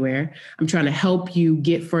get you anywhere. I'm trying to help you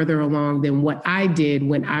get further along than what I did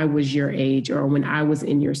when I was your age or when I was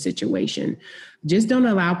in your situation. Just don't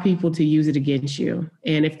allow people to use it against you.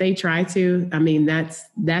 And if they try to, I mean,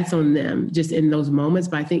 that's on them just in those moments.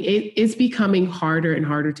 But I think it's becoming harder and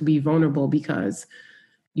harder to be vulnerable because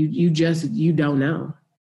you don't know.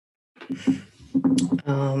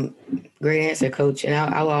 Great answer, Coach. And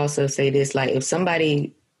I will also say this, like if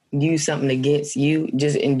somebody use something against you,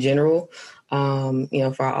 just in general,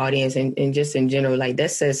 for our audience and just in general, like that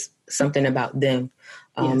says something about them.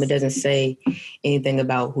 Yes. It doesn't say anything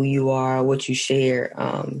about who you are, what you share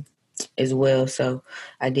as well. So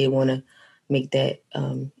I did want to make that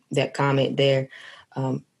comment there.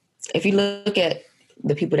 If you look at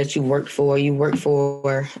the people that you work for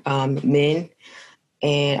men.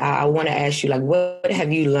 And I want to ask you, like, what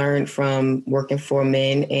have you learned from working for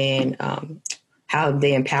men and how have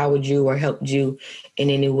they empowered you or helped you in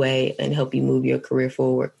any way and help you move your career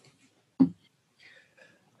forward?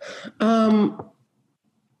 Mike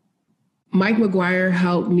McGuire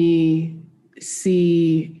helped me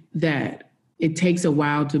see that it takes a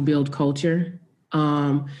while to build culture.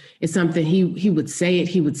 It's something he would say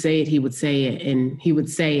it,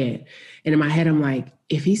 and in my head, I'm like,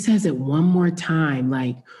 if he says it one more time,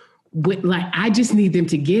 I just need them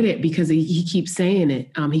to get it because he keeps saying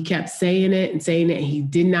it. He kept saying it, and he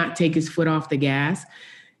did not take his foot off the gas,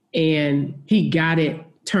 and he got it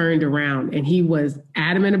turned around, and he was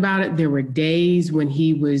adamant about it. There were days when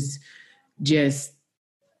he was just,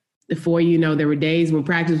 before you know, there were days when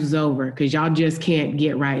practice was over because y'all just can't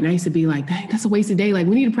get right. And I used to be like, that's a waste of day. Like,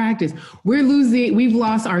 we need to practice. We've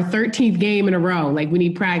lost our 13th game in a row. Like, we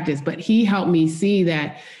need practice. But he helped me see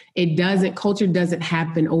that culture doesn't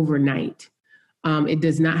happen overnight. It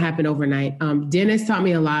does not happen overnight. Dennis taught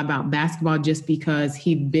me a lot about basketball just because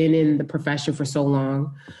he'd been in the profession for so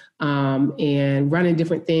long and running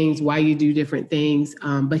different things, why you do different things.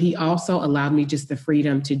 But he also allowed me just the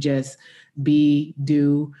freedom to just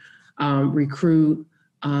recruit,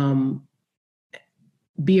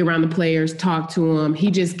 be around the players, talk to them.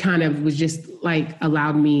 He just kind of was just like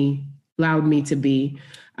allowed me to be.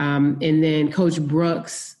 And then Coach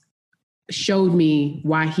Brooks showed me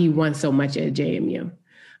why he won so much at JMU.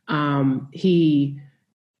 He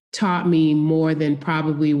taught me more than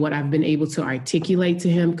probably what I've been able to articulate to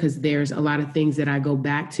him, because there's a lot of things that I go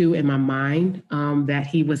back to in my mind that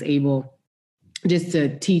he was able just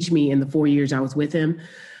to teach me in the 4 years I was with him.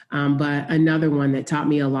 But another one that taught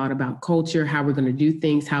me a lot about culture, how we're going to do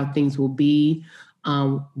things, how things will be,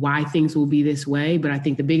 why things will be this way. But I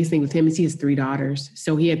think the biggest thing with him is he has 3 daughters.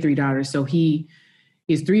 So he had 3 daughters. So he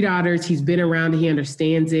has 3 daughters. He's been around it. He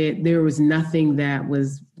understands it. There was nothing that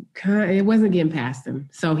it wasn't getting past him.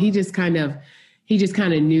 So he just kind of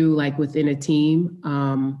knew, like, within a team.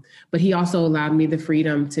 But he also allowed me the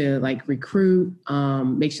freedom to, like, recruit,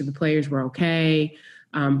 make sure the players were okay.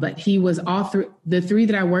 But he was the 3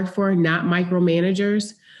 that I worked for, not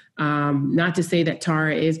micromanagers. Not to say that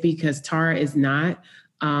Tara is, because Tara is not.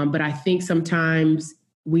 But I think sometimes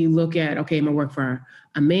we look at, okay, I'm going to work for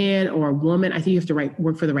a man or a woman. I think you have to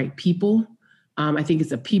work for the right people. I think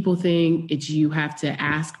it's a people thing. You have to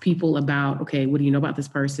ask people about, okay, what do you know about this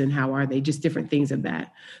person? How are they? Just different things of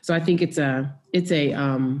that. So I think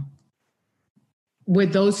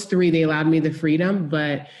with those 3, they allowed me the freedom,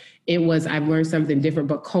 but I've learned something different.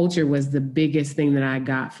 But culture was the biggest thing that I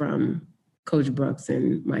got from Coach Brooks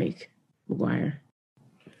and Mike McGuire.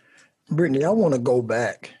 Brittany, I want to go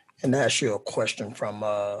back and ask you a question from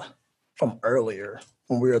earlier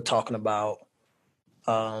when we were talking about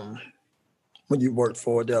when you worked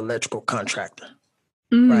for the electrical contractor,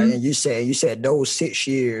 right? And you said those 6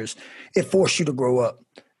 years, it forced you to grow up.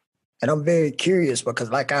 And I'm very curious because,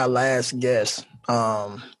 like our last guest,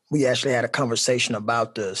 we actually had a conversation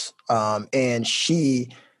about this. And she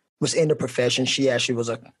was in the profession. She actually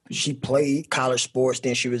she played college sports.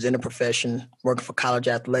 Then she was in the profession working for college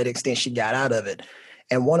athletics. Then she got out of it.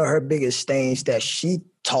 And one of her biggest things that she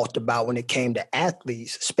talked about when it came to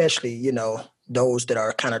athletes, especially, those that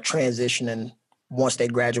are kind of transitioning once they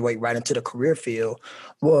graduate right into the career field,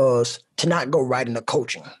 was to not go right into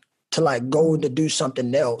coaching, to like go to do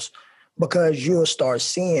something else, because you'll start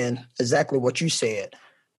seeing exactly what you said.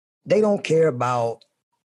 They don't care about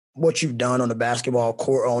what you've done on the basketball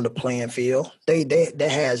court or on the playing field. That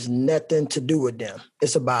has nothing to do with them.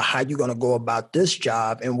 It's about how you're going to go about this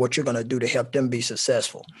job and what you're going to do to help them be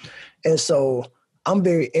successful. And so I'm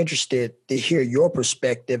very interested to hear your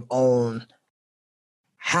perspective on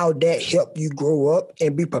how that helped you grow up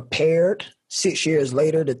and be prepared 6 years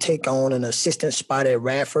later to take on an assistant spot at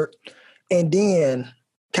Radford. And then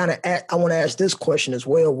I want to ask this question as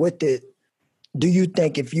well with it. Do you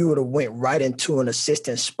think if you would have went right into an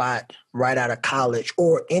assistant spot right out of college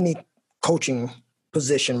or any coaching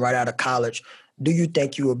position right out of college, do you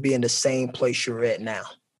think you would be in the same place you're at now?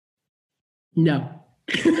 No.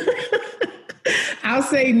 I'll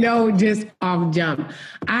say no just off jump.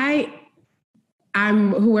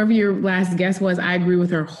 I'm whoever your last guest was, I agree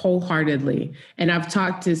with her wholeheartedly. And I've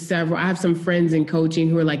talked to I have some friends in coaching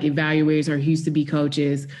who are like evaluators or used to be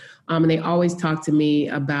coaches. And they always talk to me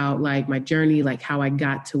about like my journey, like how I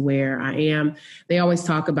got to where I am. They always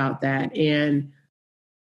talk about that. And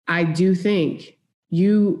I do think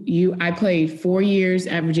I played 4 years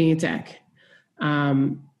at Virginia Tech.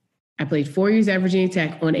 I played 4 years at Virginia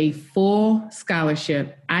Tech on a full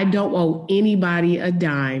scholarship. I don't owe anybody a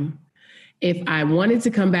dime. If I wanted to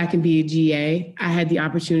come back and be a GA, I had the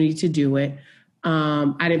opportunity to do it.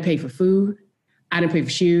 I didn't pay for food. I didn't pay for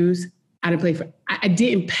shoes. I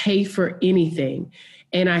didn't pay for anything.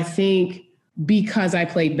 And I think because I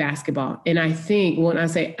played basketball, and I think when I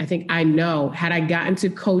say, I think I know, had I gotten to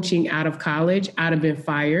coaching out of college, I'd have been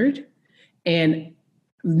fired and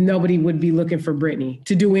nobody would be looking for Brittany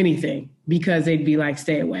to do anything because they'd be like,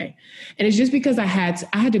 stay away. And it's just because I had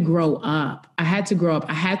to grow up. I had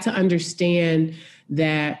to understand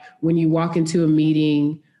that when you walk into a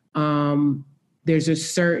meeting, there's a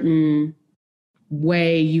certain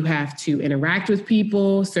way you have to interact with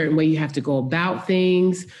people, certain way you have to go about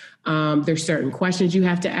things. There's certain questions you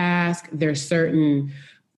have to ask. There's certain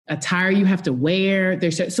attire you have to wear.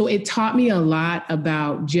 So it taught me a lot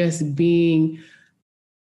about just being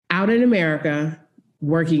out in America,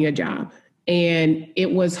 working a job. And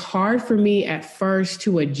it was hard for me at first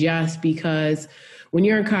to adjust because when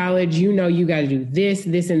you're in college, you know you got to do this,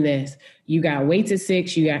 this, and this. You got weights at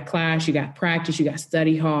 6, you got class, you got practice, you got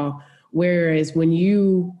study hall. Whereas when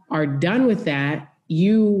you are done with that,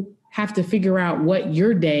 you have to figure out what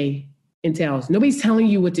your day entails. Nobody's telling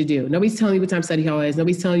you what to do. Nobody's telling you what time study hall is.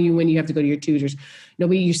 Nobody's telling you when you have to go to your tutors.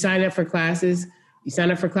 You sign up for classes. You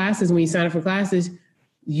sign up for classes. When you sign up for classes,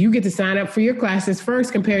 you get to sign up for your classes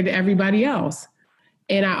first compared to everybody else.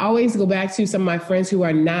 And I always go back to some of my friends who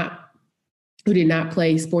did not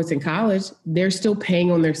play sports in college. They're still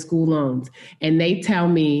paying on their school loans. And they tell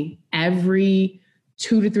me every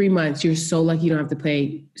 2 to 3 months, you're so lucky you don't have to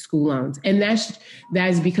pay school loans. And that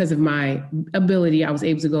is because of my ability. I was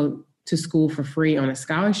able to go to school for free on a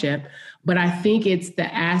scholarship. But I think it's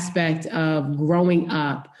the aspect of growing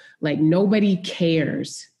up, like nobody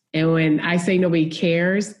cares. And when I say nobody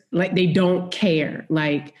cares, like they don't care.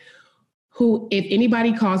 Like if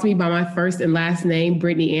anybody calls me by my first and last name,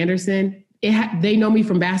 Brittany Anderson, they know me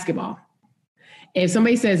from basketball. If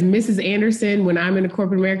somebody says Mrs. Anderson when I'm in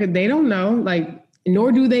corporate America, they don't know, like,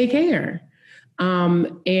 nor do they care.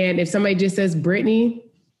 And if somebody just says Brittany,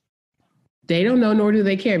 they don't know, nor do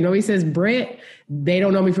they care. If nobody says Britt, they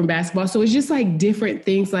don't know me from basketball. So it's just like different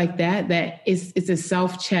things like that it's a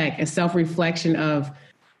self-check, a self-reflection of,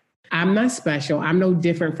 I'm not special. I'm no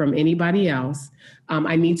different from anybody else.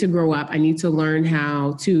 I need to grow up. I need to learn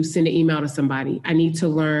how to send an email to somebody. I need to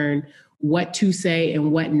learn what to say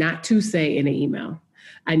and what not to say in an email.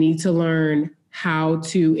 I need to learn how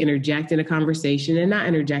to interject in a conversation and not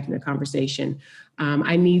interject in a conversation.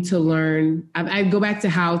 I need to learn, I go back to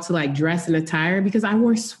how to like dress and attire because I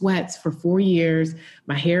wore sweats for 4 years.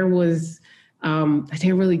 My hair was, I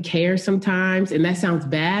didn't really care sometimes. And that sounds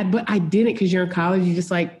bad, but I didn't because you're in college. You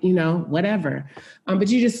just like, whatever. But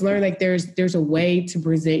you just learn like there's a way to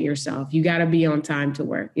present yourself. You got to be on time to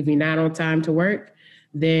work. If you're not on time to work,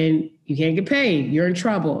 then you can't get paid. You're in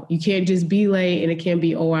trouble. You can't just be late and it can't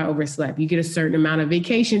be, I overslept. You get a certain amount of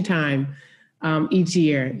vacation time each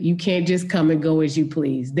year. You can't just come and go as you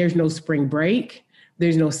please. There's no spring break.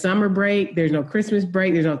 There's no summer break. There's no Christmas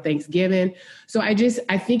break. There's no Thanksgiving. So I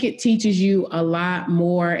think it teaches you a lot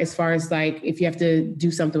more as far as like, if you have to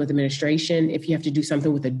do something with administration, if you have to do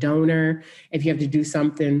something with a donor, if you have to do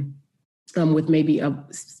something with maybe a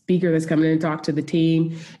speaker that's coming in and talk to the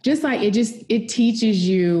team, it teaches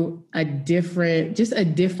you a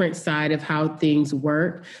different side of how things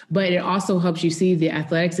work. But it also helps you see the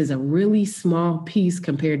athletics is a really small piece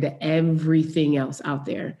compared to everything else out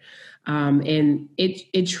there. And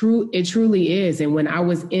it truly is. And when I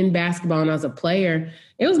was in basketball and I was a player,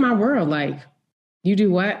 it was my world. Like, you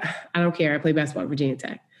do what? I don't care. I play basketball at Virginia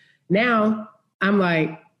Tech. Now I'm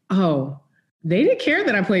like, they didn't care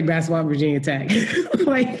that I played basketball at Virginia Tech.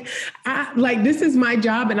 Like this is my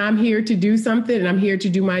job and I'm here to do something and I'm here to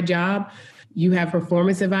do my job. You have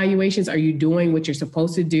performance evaluations. Are you doing what you're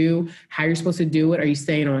supposed to do? How you're supposed to do it? Are you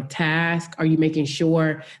staying on task? Are you making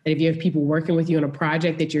sure that if you have people working with you on a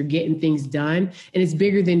project that you're getting things done? And it's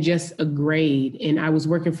bigger than just a grade. And I was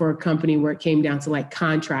working for a company where it came down to like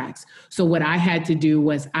contracts. So what I had to do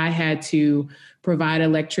was I had to provide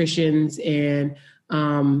electricians and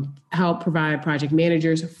help provide project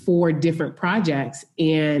managers for different projects.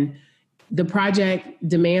 And the project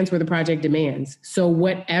demands were the project demands. So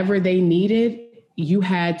whatever they needed, you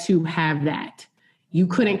had to have that. You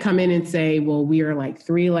couldn't come in and say, well, we are like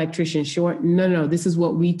 3 electricians short. No, this is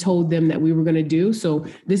what we told them that we were going to do. So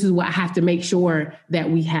this is what I have to make sure that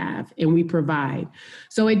we have and we provide.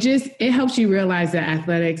 So it helps you realize that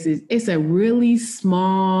athletics it's a really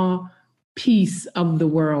small piece of the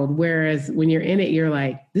world. Whereas when you're in it, you're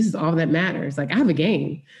like, this is all that matters. Like I have a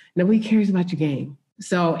game. Nobody cares about your game.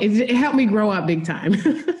 So it helped me grow up big time.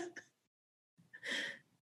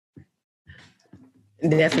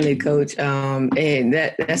 Definitely, Coach. And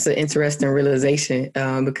that's an interesting realization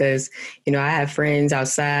because, you know, I have friends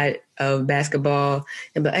outside of basketball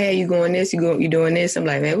and but hey, you going this, you doing this. I'm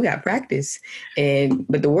like, man, we got practice.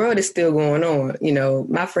 But the world is still going on. You know,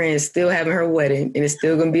 my friend's still having her wedding and it's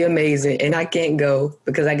still going to be amazing. And I can't go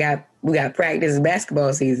because we got practice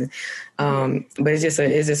basketball season. But it's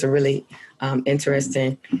just a really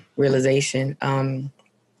interesting realization.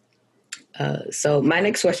 So my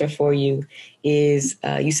next question for you is,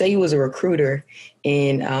 you say you was a recruiter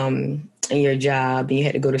in your job and you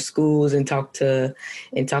had to go to schools and talk to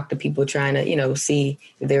people trying to, you know, see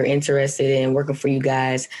if they're interested in working for you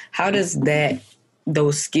guys. How does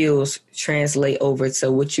those skills translate over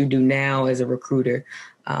to what you do now as a recruiter?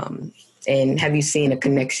 And have you seen a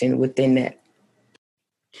connection within that?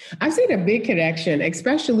 I've seen a big connection,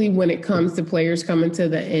 especially when it comes to players coming to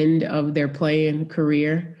the end of their playing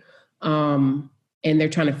career. And they're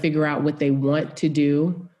trying to figure out what they want to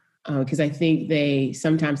do. Because I think they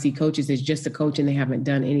sometimes see coaches as just a coach and they haven't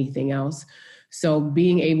done anything else. So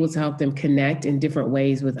being able to help them connect in different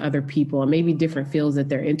ways with other people and maybe different fields that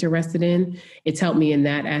they're interested in, it's helped me in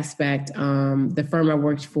that aspect. The firm I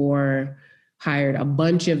worked for hired a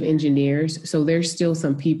bunch of engineers. So there's still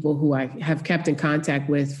some people who I have kept in contact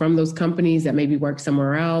with from those companies that maybe work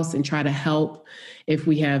somewhere else and try to help if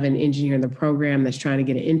we have an engineer in the program that's trying to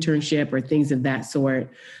get an internship or things of that sort.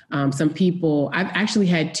 Some people, I've actually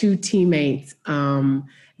had 2 teammates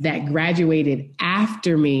that graduated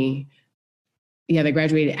after me. Yeah, they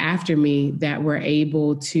graduated after me that were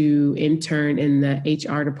able to intern in the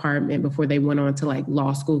HR department before they went on to like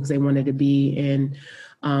law school because they wanted to be in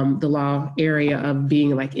the law area of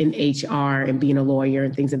being like in HR and being a lawyer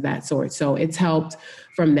and things of that sort. So it's helped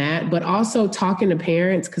from that, but also talking to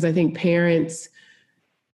parents, because I think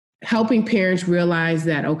helping parents realize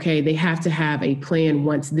that, okay, they have to have a plan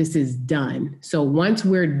once this is done. So once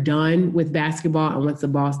we're done with basketball and once the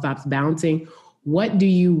ball stops bouncing, what do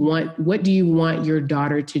you want your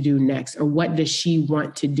daughter to do next? Or what does she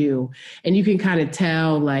want to do? And you can kind of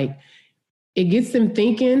tell, like, it gets them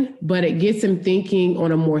thinking, but it gets them thinking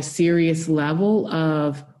on a more serious level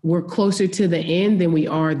of we're closer to the end than we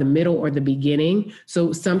are the middle or the beginning.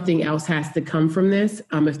 So something else has to come from this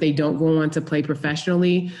if they don't go on to play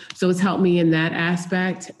professionally. So it's helped me in that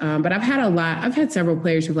aspect. But I've had several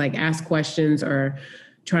players who like ask questions or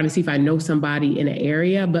trying to see if I know somebody in an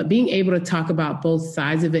area, but being able to talk about both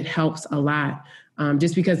sides of it helps a lot.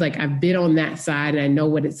 Just because like I've been on that side and I know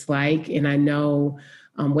what it's like and I know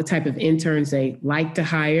what type of interns they like to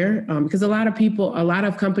hire, because a lot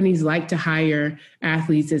of companies like to hire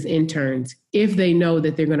athletes as interns if they know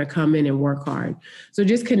that they're going to come in and work hard. So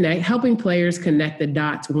just helping players connect the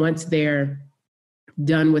dots once they're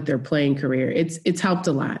done with their playing career. It's helped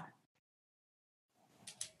a lot.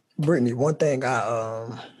 Brittany, one thing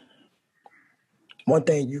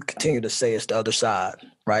you continue to say is the other side,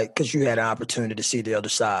 right? Because you had an opportunity to see the other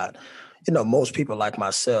side. You know, most people like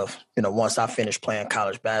myself, you know, once I finished playing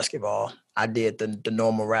college basketball, I did the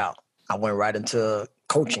normal route. I went right into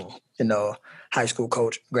coaching, you know, high school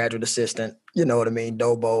coach, graduate assistant, you know what I mean,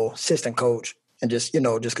 Dobo, assistant coach, and just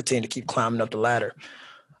continue to keep climbing up the ladder.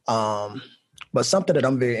 But something that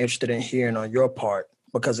I'm very interested in hearing on your part,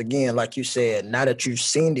 because again, like you said, now that you've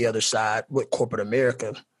seen the other side with corporate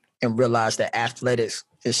America and realized that athletics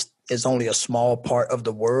is only a small part of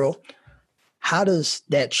the world, how does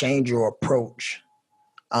that change your approach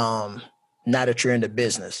now that you're in the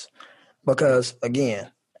business? Because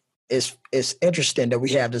again, it's interesting that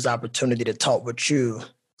we have this opportunity to talk with you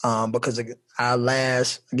because our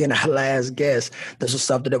last guest, this is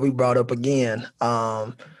something that we brought up again,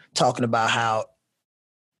 talking about how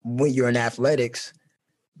when you're in athletics,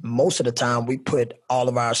 most of the time we put all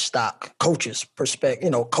of our stock, coaches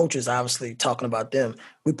obviously talking about them,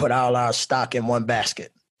 we put all our stock in one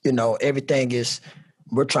basket. Everything is,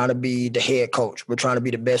 we're trying to be the head coach. We're trying to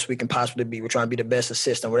be the best we can possibly be. We're trying to be the best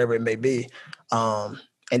assistant, whatever it may be. And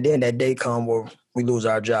then that day come where we lose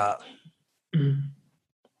our job.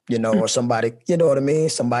 Or somebody, you know what I mean?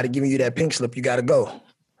 Somebody giving you that pink slip, you got to go.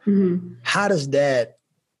 Mm-hmm. How does that,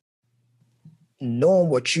 knowing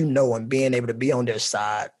what you know and being able to be on their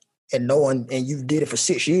side and knowing, and you did it for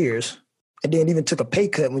 6 years and then even took a pay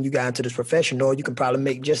cut when you got into this profession, knowing you can probably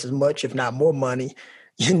make just as much, if not more money,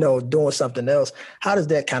 doing something else. How does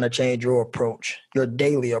that kind of change your approach, your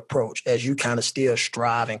daily approach, as you kind of still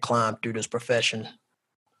strive and climb through this profession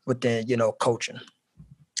within, coaching?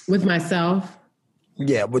 With myself?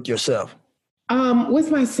 Yeah, with yourself. With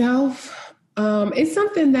myself, it's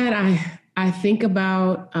something that I think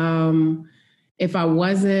about. If I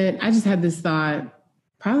wasn't, I just had this thought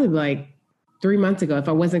probably like 3 months ago. If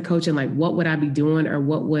I wasn't coaching, like what would I be doing, or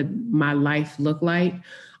what would my life look like?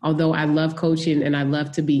 Although I love coaching and I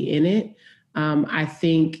love to be in it, I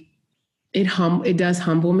think it does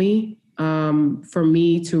humble me for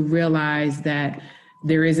me to realize that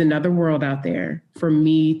there is another world out there for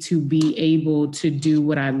me to be able to do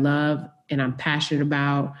what I love and I'm passionate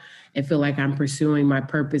about and feel like I'm pursuing my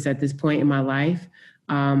purpose at this point in my life.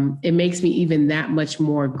 It makes me even that much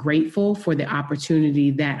more grateful for the opportunity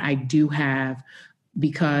that I do have,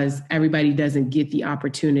 because everybody doesn't get the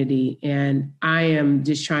opportunity. And I am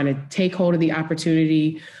just trying to take hold of the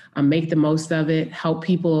opportunity, make the most of it, help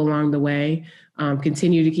people along the way,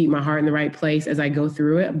 continue to keep my heart in the right place as I go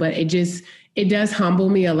through it. But it does humble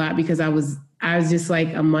me a lot, because I was just like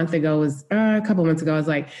a couple months ago, I was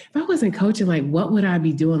like, if I wasn't coaching, like, what would I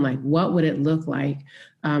be doing? Like, what would it look like?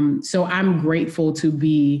 So I'm grateful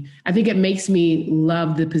I think it makes me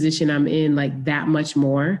love the position I'm in like that much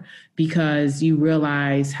more, because you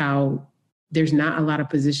realize how there's not a lot of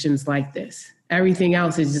positions like this. Everything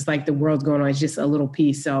else is just like the world's going on. It's just a little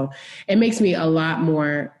piece. So it makes me a lot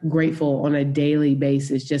more grateful on a daily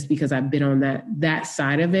basis, just because I've been on that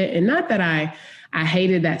side of it. And not that I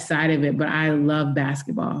hated that side of it, but I love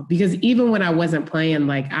basketball, because even when I wasn't playing,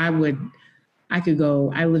 like I lived in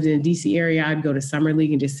the DC area. I'd go to summer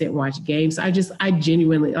league and just sit and watch games. I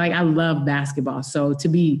genuinely, like, I love basketball. So to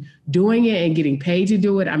be doing it and getting paid to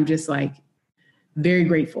do it, I'm just like very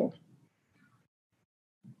grateful.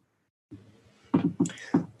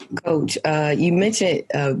 Coach, you mentioned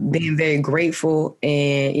being very grateful,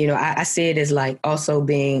 and, I see it as like also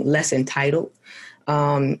being less entitled.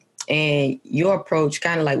 And your approach,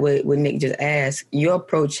 kind of like what Nick just asked, your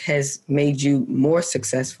approach has made you more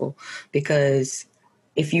successful, because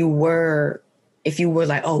if you were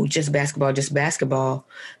like, oh, just basketball,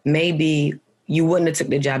 maybe you wouldn't have took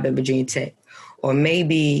the job at Virginia Tech. Or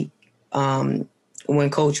maybe when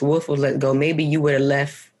Coach Wolf was let go, maybe you would have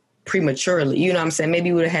left prematurely. You know what I'm saying? Maybe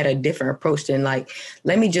you would have had a different approach than like,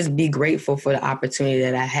 let me just be grateful for the opportunity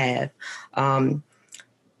that I have.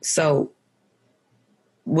 So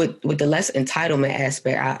with the less entitlement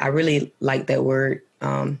aspect, I really like that word,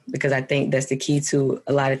 because I think that's the key to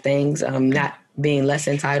a lot of things, not being less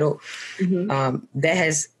entitled. Mm-hmm.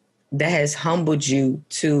 That has humbled you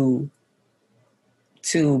to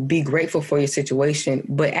be grateful for your situation,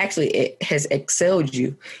 but actually it has excelled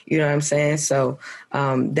you. You know what I'm saying? So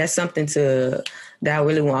that's something that I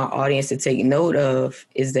really want our audience to take note of,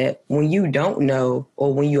 is that when you don't know,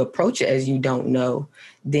 or when you approach it as you don't know,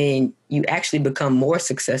 then you actually become more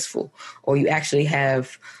successful, or you actually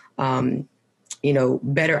have,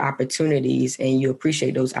 better opportunities, and you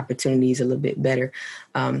appreciate those opportunities a little bit better.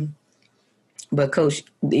 But Coach,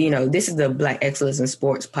 this is the Black Excellence in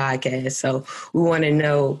Sports podcast. So we want to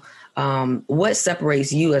know what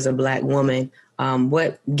separates you as a Black woman,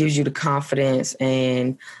 what gives you the confidence,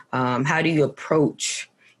 and how do you approach,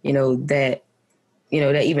 that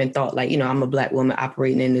even thought, like, I'm a Black woman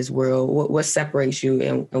operating in this world. What separates you,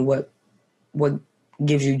 and what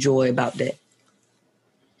gives you joy about that?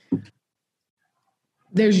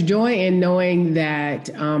 There's joy in knowing that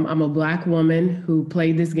I'm a Black woman who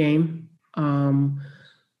played this game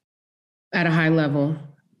at a high level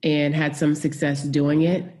and had some success doing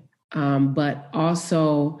it. But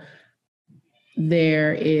also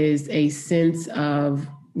there is a sense of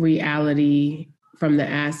reality from the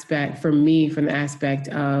aspect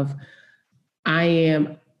of I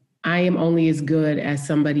am only as good as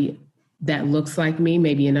somebody that looks like me,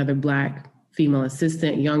 maybe another Black female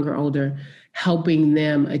assistant, younger, older, helping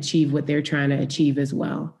them achieve what they're trying to achieve as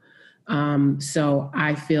well. So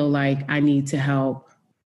I feel like I need to help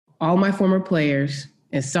all my former players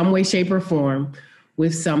in some way, shape, or form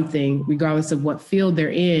with something, regardless of what field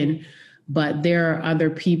they're in. But there are other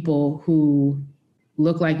people who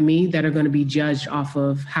look like me that are going to be judged off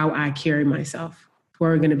of how I carry myself, who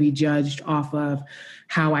are going to be judged off of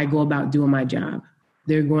how I go about doing my job.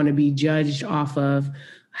 They're going to be judged off of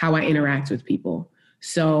how I interact with people.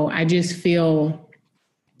 So I just feel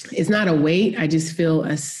it's not a weight. I just feel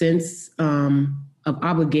a sense of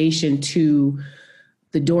obligation to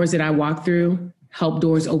the doors that I walk through, help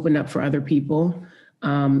doors open up for other people.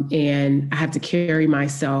 And I have to carry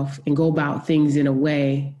myself and go about things in a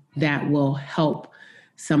way that will help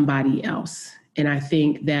somebody else. And I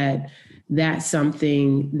think that that's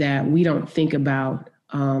something that we don't think about.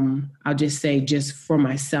 I'll just say, just for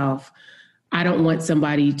myself, I don't want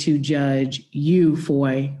somebody to judge you,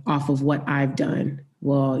 Foy, off of what I've done.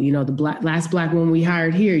 Well, you know, the last Black woman we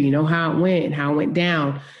hired here, you know how it went and how it went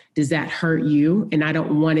down. Does that hurt you? And I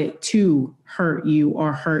don't want it to hurt you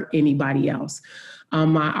or hurt anybody else.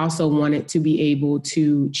 I also want it to be able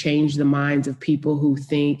to change the minds of people who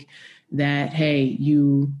think that, hey,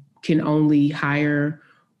 you can only hire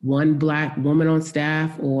one Black woman on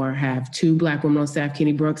staff or have two Black women on staff.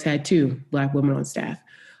 Kenny Brooks had two Black women on staff.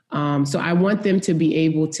 So I want them to be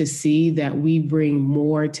able to see that we bring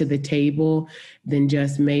more to the table than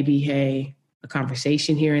just maybe, hey, a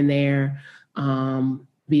conversation here and there,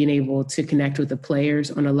 being able to connect with the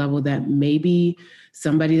players on a level that maybe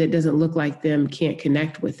somebody that doesn't look like them can't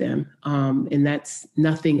connect with them. And that's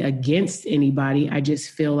nothing against anybody. I just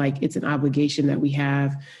feel like it's an obligation that we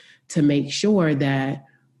have to make sure that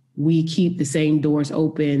we keep the same doors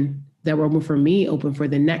open that were open for me, open for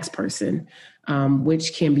the next person,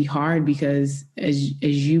 which can be hard because as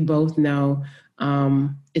you both know,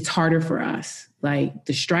 it's harder for us. Like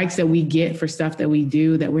the strikes that we get for stuff that we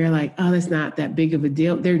do that we're like, oh, that's not that big of a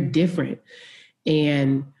deal. They're different.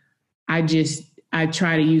 And I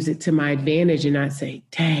try to use it to my advantage and not say,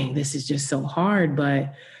 dang, this is just so hard,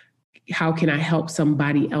 but how can I help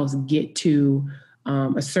somebody else get to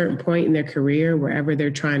a certain point in their career, wherever they're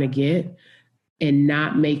trying to get, and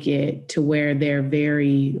not make it to where they're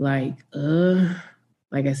very like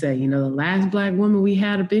I said, you know, the last Black woman we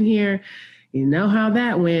had up in here, you know how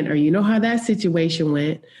that went, or you know how that situation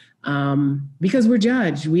went, because we're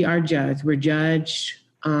judged. We are judged. We're judged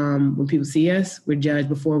when people see us. We're judged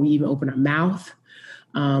before we even open our mouth.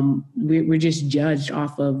 We're just judged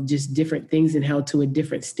off of just different things and held to a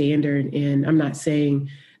different standard. And I'm not saying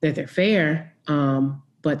that they're fair,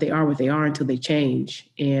 but they are what they are until they change.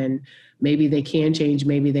 And maybe they can change,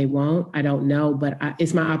 maybe they won't. I don't know, but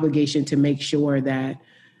it's my obligation to make sure that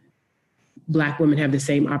Black women have the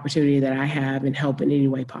same opportunity that I have and help in any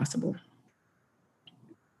way possible.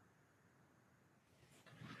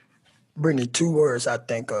 Brittany, two words I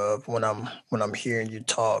think of when I'm hearing you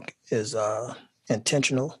talk is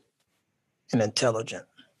intentional and intelligent.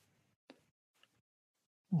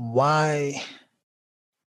 Why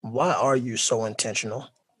are you so intentional?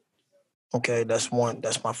 Okay, that's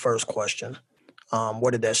my first question.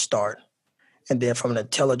 Where did that start? And then from an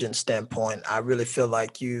intelligence standpoint, I really feel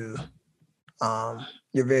like you're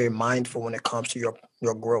very mindful when it comes to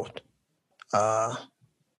your growth. How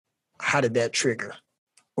did that trigger?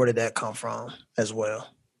 Where did that come from as well?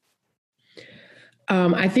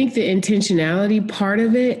 I think the intentionality part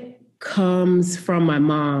of it comes from my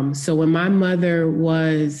mom. So when my mother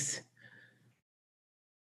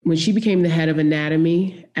when she became the head of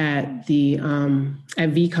anatomy at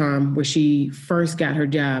VCOM, where she first got her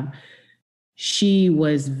job, she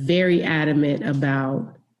was very adamant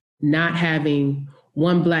about not having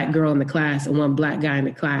one Black girl in the class and one Black guy in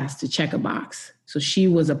the class to check a box. So she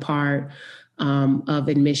was a part of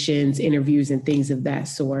admissions, interviews, and things of that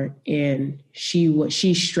sort. And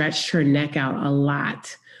she stretched her neck out a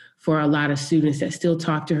lot for a lot of students that still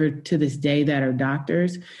talk to her to this day that are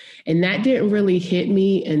doctors. And that didn't really hit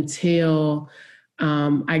me until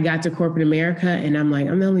I got to corporate America. And I'm like,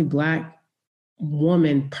 I'm the only Black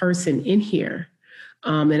woman person in here.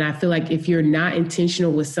 And I feel like if you're not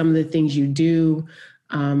intentional with some of the things you do,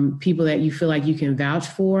 people that you feel like you can vouch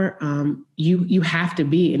for, you have to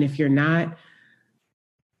be. And if you're not,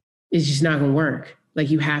 it's just not going to work.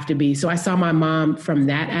 Like you have to be. So I saw my mom from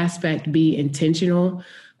that aspect be intentional.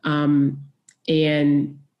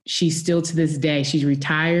 And she's still to this day, she's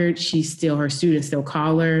retired. Her students still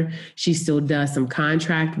call her. She still does some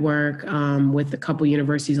contract work with a couple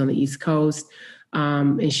universities on the East Coast.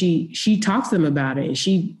 And she talks to them about it.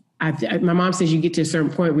 And my mom says you get to a certain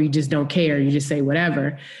point where you just don't care. You just say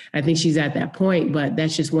whatever. I think she's at that point, but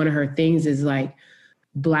that's just one of her things is like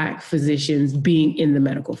Black physicians being in the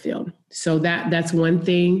medical field. So that's one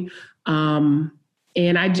thing. And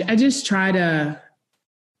I just try to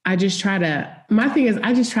my thing is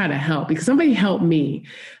I just try to help because somebody helped me.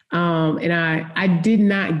 And I did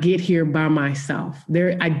not get here by myself.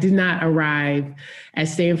 I did not arrive at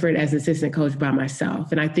Stanford as assistant coach by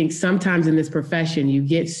myself. And I think sometimes in this profession, you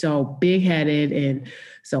get so big-headed and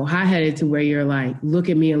so high-headed to where you're like, look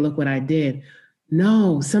at me and look what I did.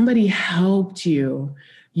 No, somebody helped you.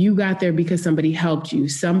 You got there because somebody helped you.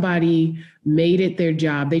 Somebody made it their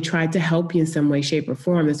job. They tried to help you in some way, shape, or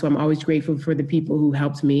form. That's why I'm always grateful for the people who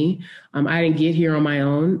helped me. I didn't get here on my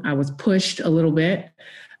own. I was pushed a little bit,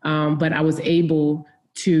 but I was able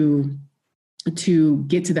to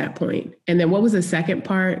get to that point. And then what was the second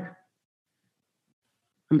part?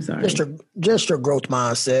 I'm sorry. Just your growth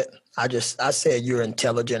mindset. I said you're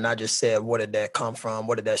intelligent. I just said, what did that come from?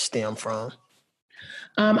 What did that stem from?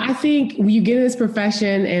 I think when you get in this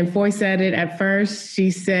profession, and Foy said it at first,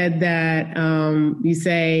 she said that you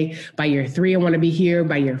say by year 3, I want to be here.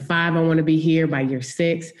 By year 5, I want to be here. By year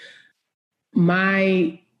 6,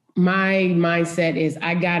 my mindset is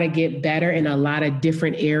I got to get better in a lot of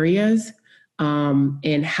different areas.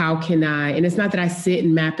 And how can and it's not that I sit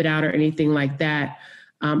and map it out or anything like that.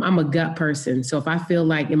 I'm a gut person. So if I feel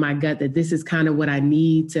like in my gut that this is kind of what I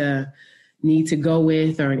need to go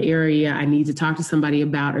with, or an area I need to talk to somebody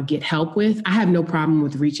about or get help with, I have no problem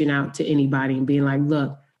with reaching out to anybody and being like,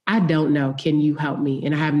 look, I don't know. Can you help me?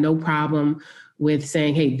 And I have no problem with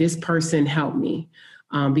saying, hey, this person helped me.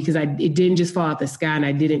 Because it didn't just fall out the sky and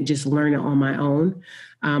I didn't just learn it on my own.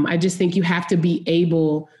 I just think you have to be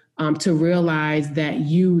able to realize that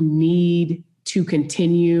you need to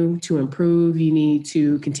continue to improve. You need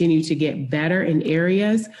to continue to get better in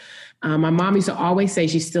areas. My mom used to always say,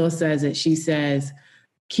 she still says it, she says,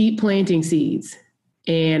 keep planting seeds.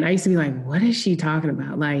 And I used to be like, what is she talking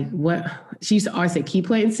about? Like, what? She used to always say, keep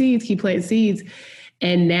planting seeds, keep planting seeds.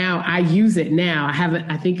 And now I use it now.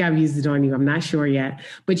 I think I've used it on you. I'm not sure yet.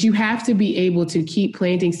 But you have to be able to keep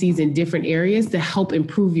planting seeds in different areas to help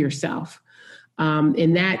improve yourself.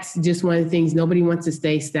 And that's just one of the things. Nobody wants to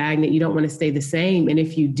stay stagnant. You don't want to stay the same. And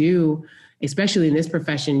if you do, especially in this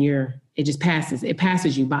profession, it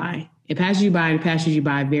passes you by. It passes you by and it passes you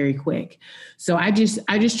by very quick. So I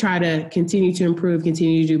just try to continue to improve,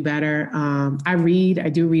 continue to do better. I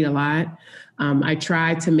do read a lot. I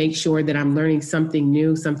try to make sure that I'm learning something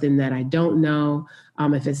new, something that I don't know.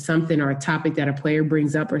 If it's something or a topic that a player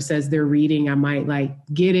brings up or says they're reading, I might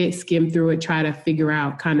get it, skim through it, try to figure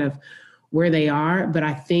out kind of where they are. But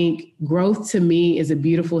I think growth to me is a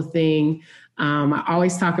beautiful thing. I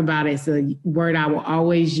always talk about it. It's a word I will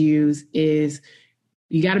always use is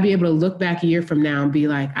you got to be able to look back a year from now and be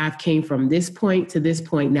like, I've came from this point to this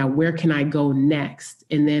point. Now, where can I go next?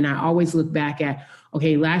 And then I always look back at,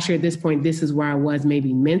 okay, last year at this point, this is where I was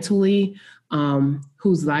maybe mentally.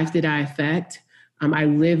 Whose life did I affect? I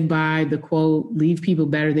live by the quote, leave people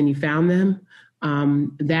better than you found them.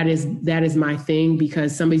 That is my thing,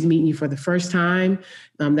 because somebody's meeting you for the first time.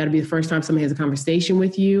 That'll be the first time somebody has a conversation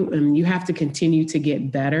with you, and you have to continue to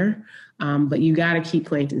get better. But you got to keep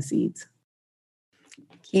planting seeds.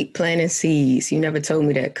 Keep planting seeds. You never told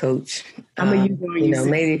me that, Coach. Maybe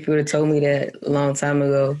if you would have told me that a long time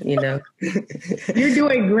ago, You're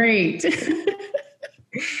doing great.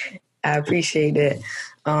 I appreciate that.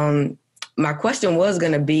 My question was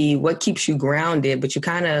going to be, what keeps you grounded? But you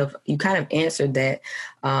kind of answered that.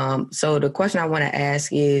 So the question I want to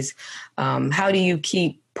ask is, how do you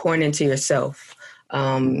keep pouring into yourself?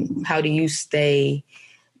 How do you stay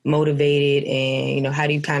motivated, and how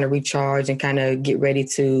do you kind of recharge and kind of get ready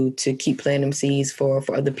to keep planting them seeds for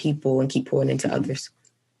other people and keep pouring into others?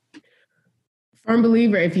 Firm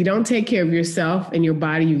believer, if you don't take care of yourself and your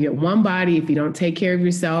body, you get one body. If you don't take care of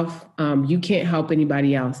yourself, you can't help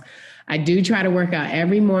anybody else. I do try to work out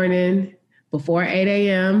every morning before 8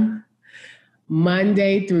 a.m.,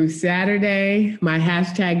 Monday through Saturday. My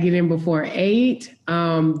hashtag get in before 8.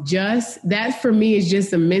 Just that for me is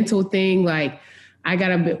just a mental thing. Like, I got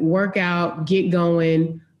to work out, get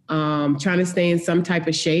going, trying to stay in some type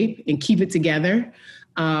of shape and keep it together.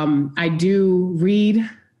 I do read.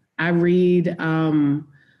 I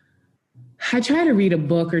try to read a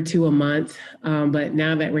book or two a month, but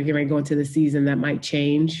now that we're getting ready to go into the season, that might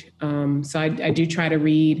change. So I do try to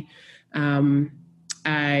read.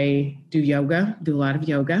 I do yoga, do a lot of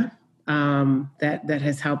yoga. That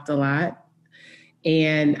has helped a lot.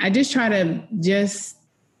 And I just try to just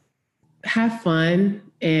have fun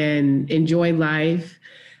and enjoy life,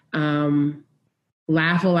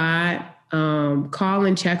 laugh a lot, call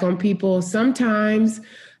and check on people. Sometimes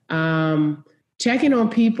checking on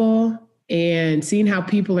people and seeing how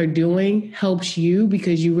people are doing helps you,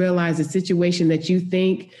 because you realize the situation that you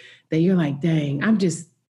think that you're like, dang, I'm just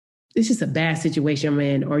it's just a bad situation I'm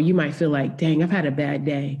in, or you might feel like, dang, I've had a bad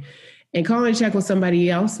day. And calling and check with somebody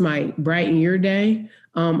else might brighten your day,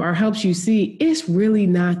 or helps you see it's really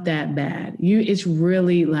not that bad. It's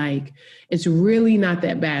really not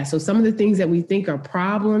that bad. So some of the things that we think are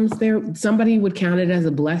problems there, somebody would count it as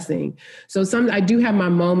a blessing. So I do have my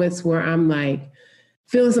moments where I'm like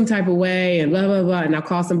feeling some type of way and blah, blah, blah. And I'll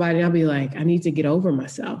call somebody and I'll be like, I need to get over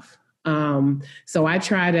myself. So I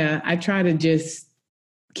try to just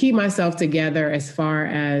keep myself together as far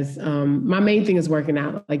as, my main thing is working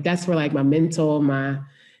out. Like that's where like my mental, my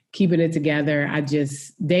keeping it together.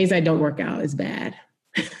 Days I don't work out is bad.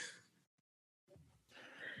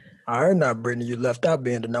 I heard now, Brittany, you left out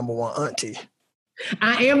being the number one auntie.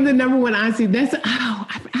 I am the number one auntie. How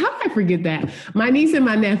did I forget that? My niece and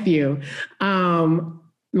my nephew.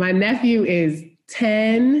 My nephew is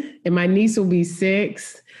 10 and my niece will be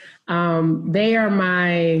 6. They are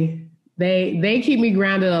they keep me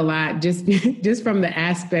grounded a lot just from the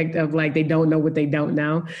aspect of like, they don't know what they don't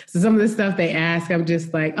know. So some of the stuff they ask, I'm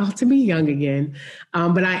just like, oh, to be young again.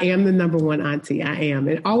 But I am the number one auntie. I am,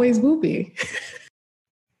 and always will be.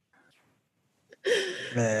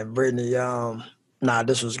 Man, Brittany,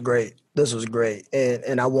 this was great. This was great.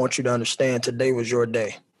 And I want you to understand today was your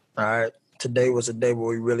day. All right. Today was a day where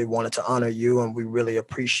we really wanted to honor you, and we really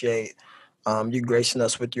appreciate you gracing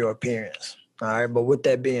us with your appearance. All right. But with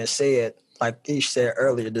that being said, like Ish said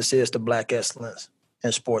earlier, this is the Black Excellence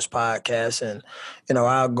in Sports podcast. And,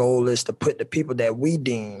 our goal is to put the people that we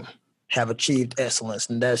deem have achieved excellence.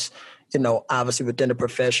 And that's, obviously within the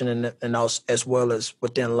profession and also, as well as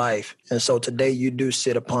within life. And so today you do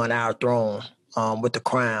sit upon our throne with the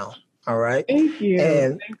crown. All right. Thank you.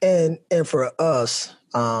 And for us,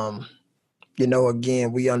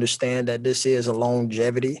 again, we understand that this is a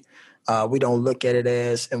longevity. We don't look at it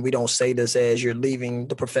as, and we don't say this as you're leaving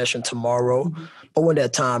the profession tomorrow. Mm-hmm. But when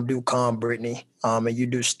that time do come, Brittany, and you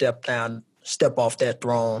do step off that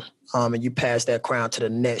throne, and you pass that crown to the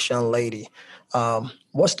next young lady,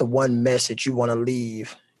 what's the one message you want to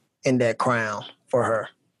leave in that crown for her?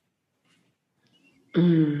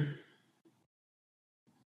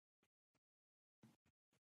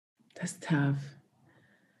 That's tough.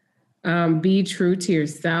 Be true to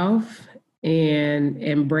yourself and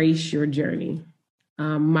embrace your journey.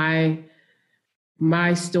 My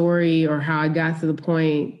story, or how I got to the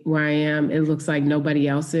point where I am, it looks like nobody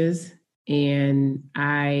else's. And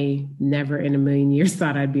I never in a million years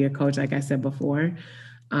thought I'd be a coach, like I said before.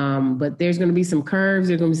 But there's going to be some curves,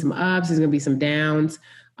 there's going to be some ups, there's going to be some downs.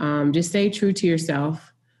 Just stay true to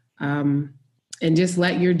yourself, and just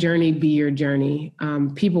let your journey be your journey.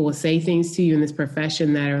 People will say things to you in this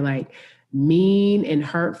profession that are like mean and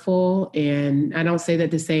hurtful. And I don't say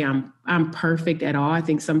that to say I'm perfect at all. I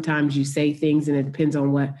think sometimes you say things and it depends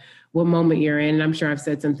on what moment you're in. And I'm sure I've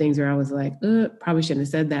said some things where I was like, probably shouldn't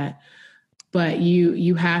have said that. But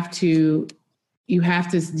you have to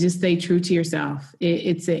just stay true to yourself.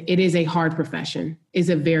 It is a hard profession. It's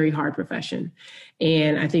a very hard profession.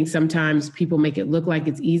 And I think sometimes people make it look like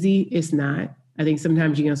it's easy. It's not. I think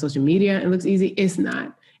sometimes you get on social media and it looks easy. It's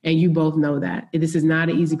not. And you both know that. This is not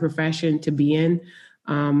an easy profession to be in.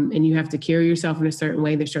 And you have to carry yourself in a certain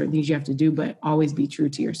way. There's certain things you have to do, but always be true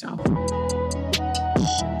to yourself.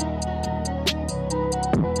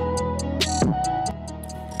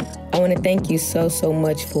 I want to thank you so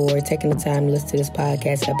much for taking the time to listen to this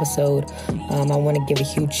podcast episode. I want to give a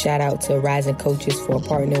huge shout out to Rising Coaches for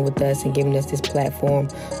partnering with us and giving us this platform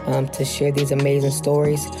to share these amazing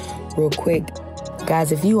stories. Real quick,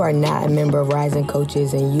 guys, if you are not a member of Rising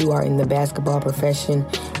Coaches and you are in the basketball profession,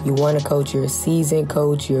 you want to coach, you're a seasoned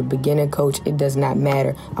coach, you're a beginner coach, it does not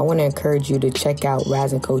matter. I want to encourage you to check out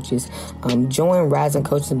Rising Coaches. Join Rising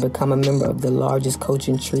Coaches and become a member of the largest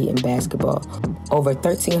coaching tree in basketball. Over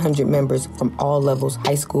 1,300 members from all levels,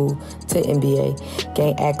 high school to NBA,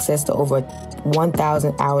 gain access to over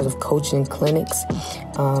 1,000 hours of coaching clinics,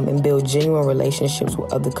 and build genuine relationships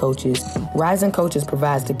with other coaches. Rising Coaches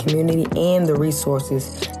provides the community and the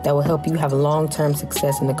resources that will help you have long-term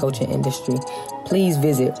success in the coaching industry. Please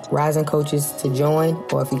visit Rising Coaches to join,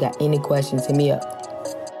 or if you got any questions, hit me up.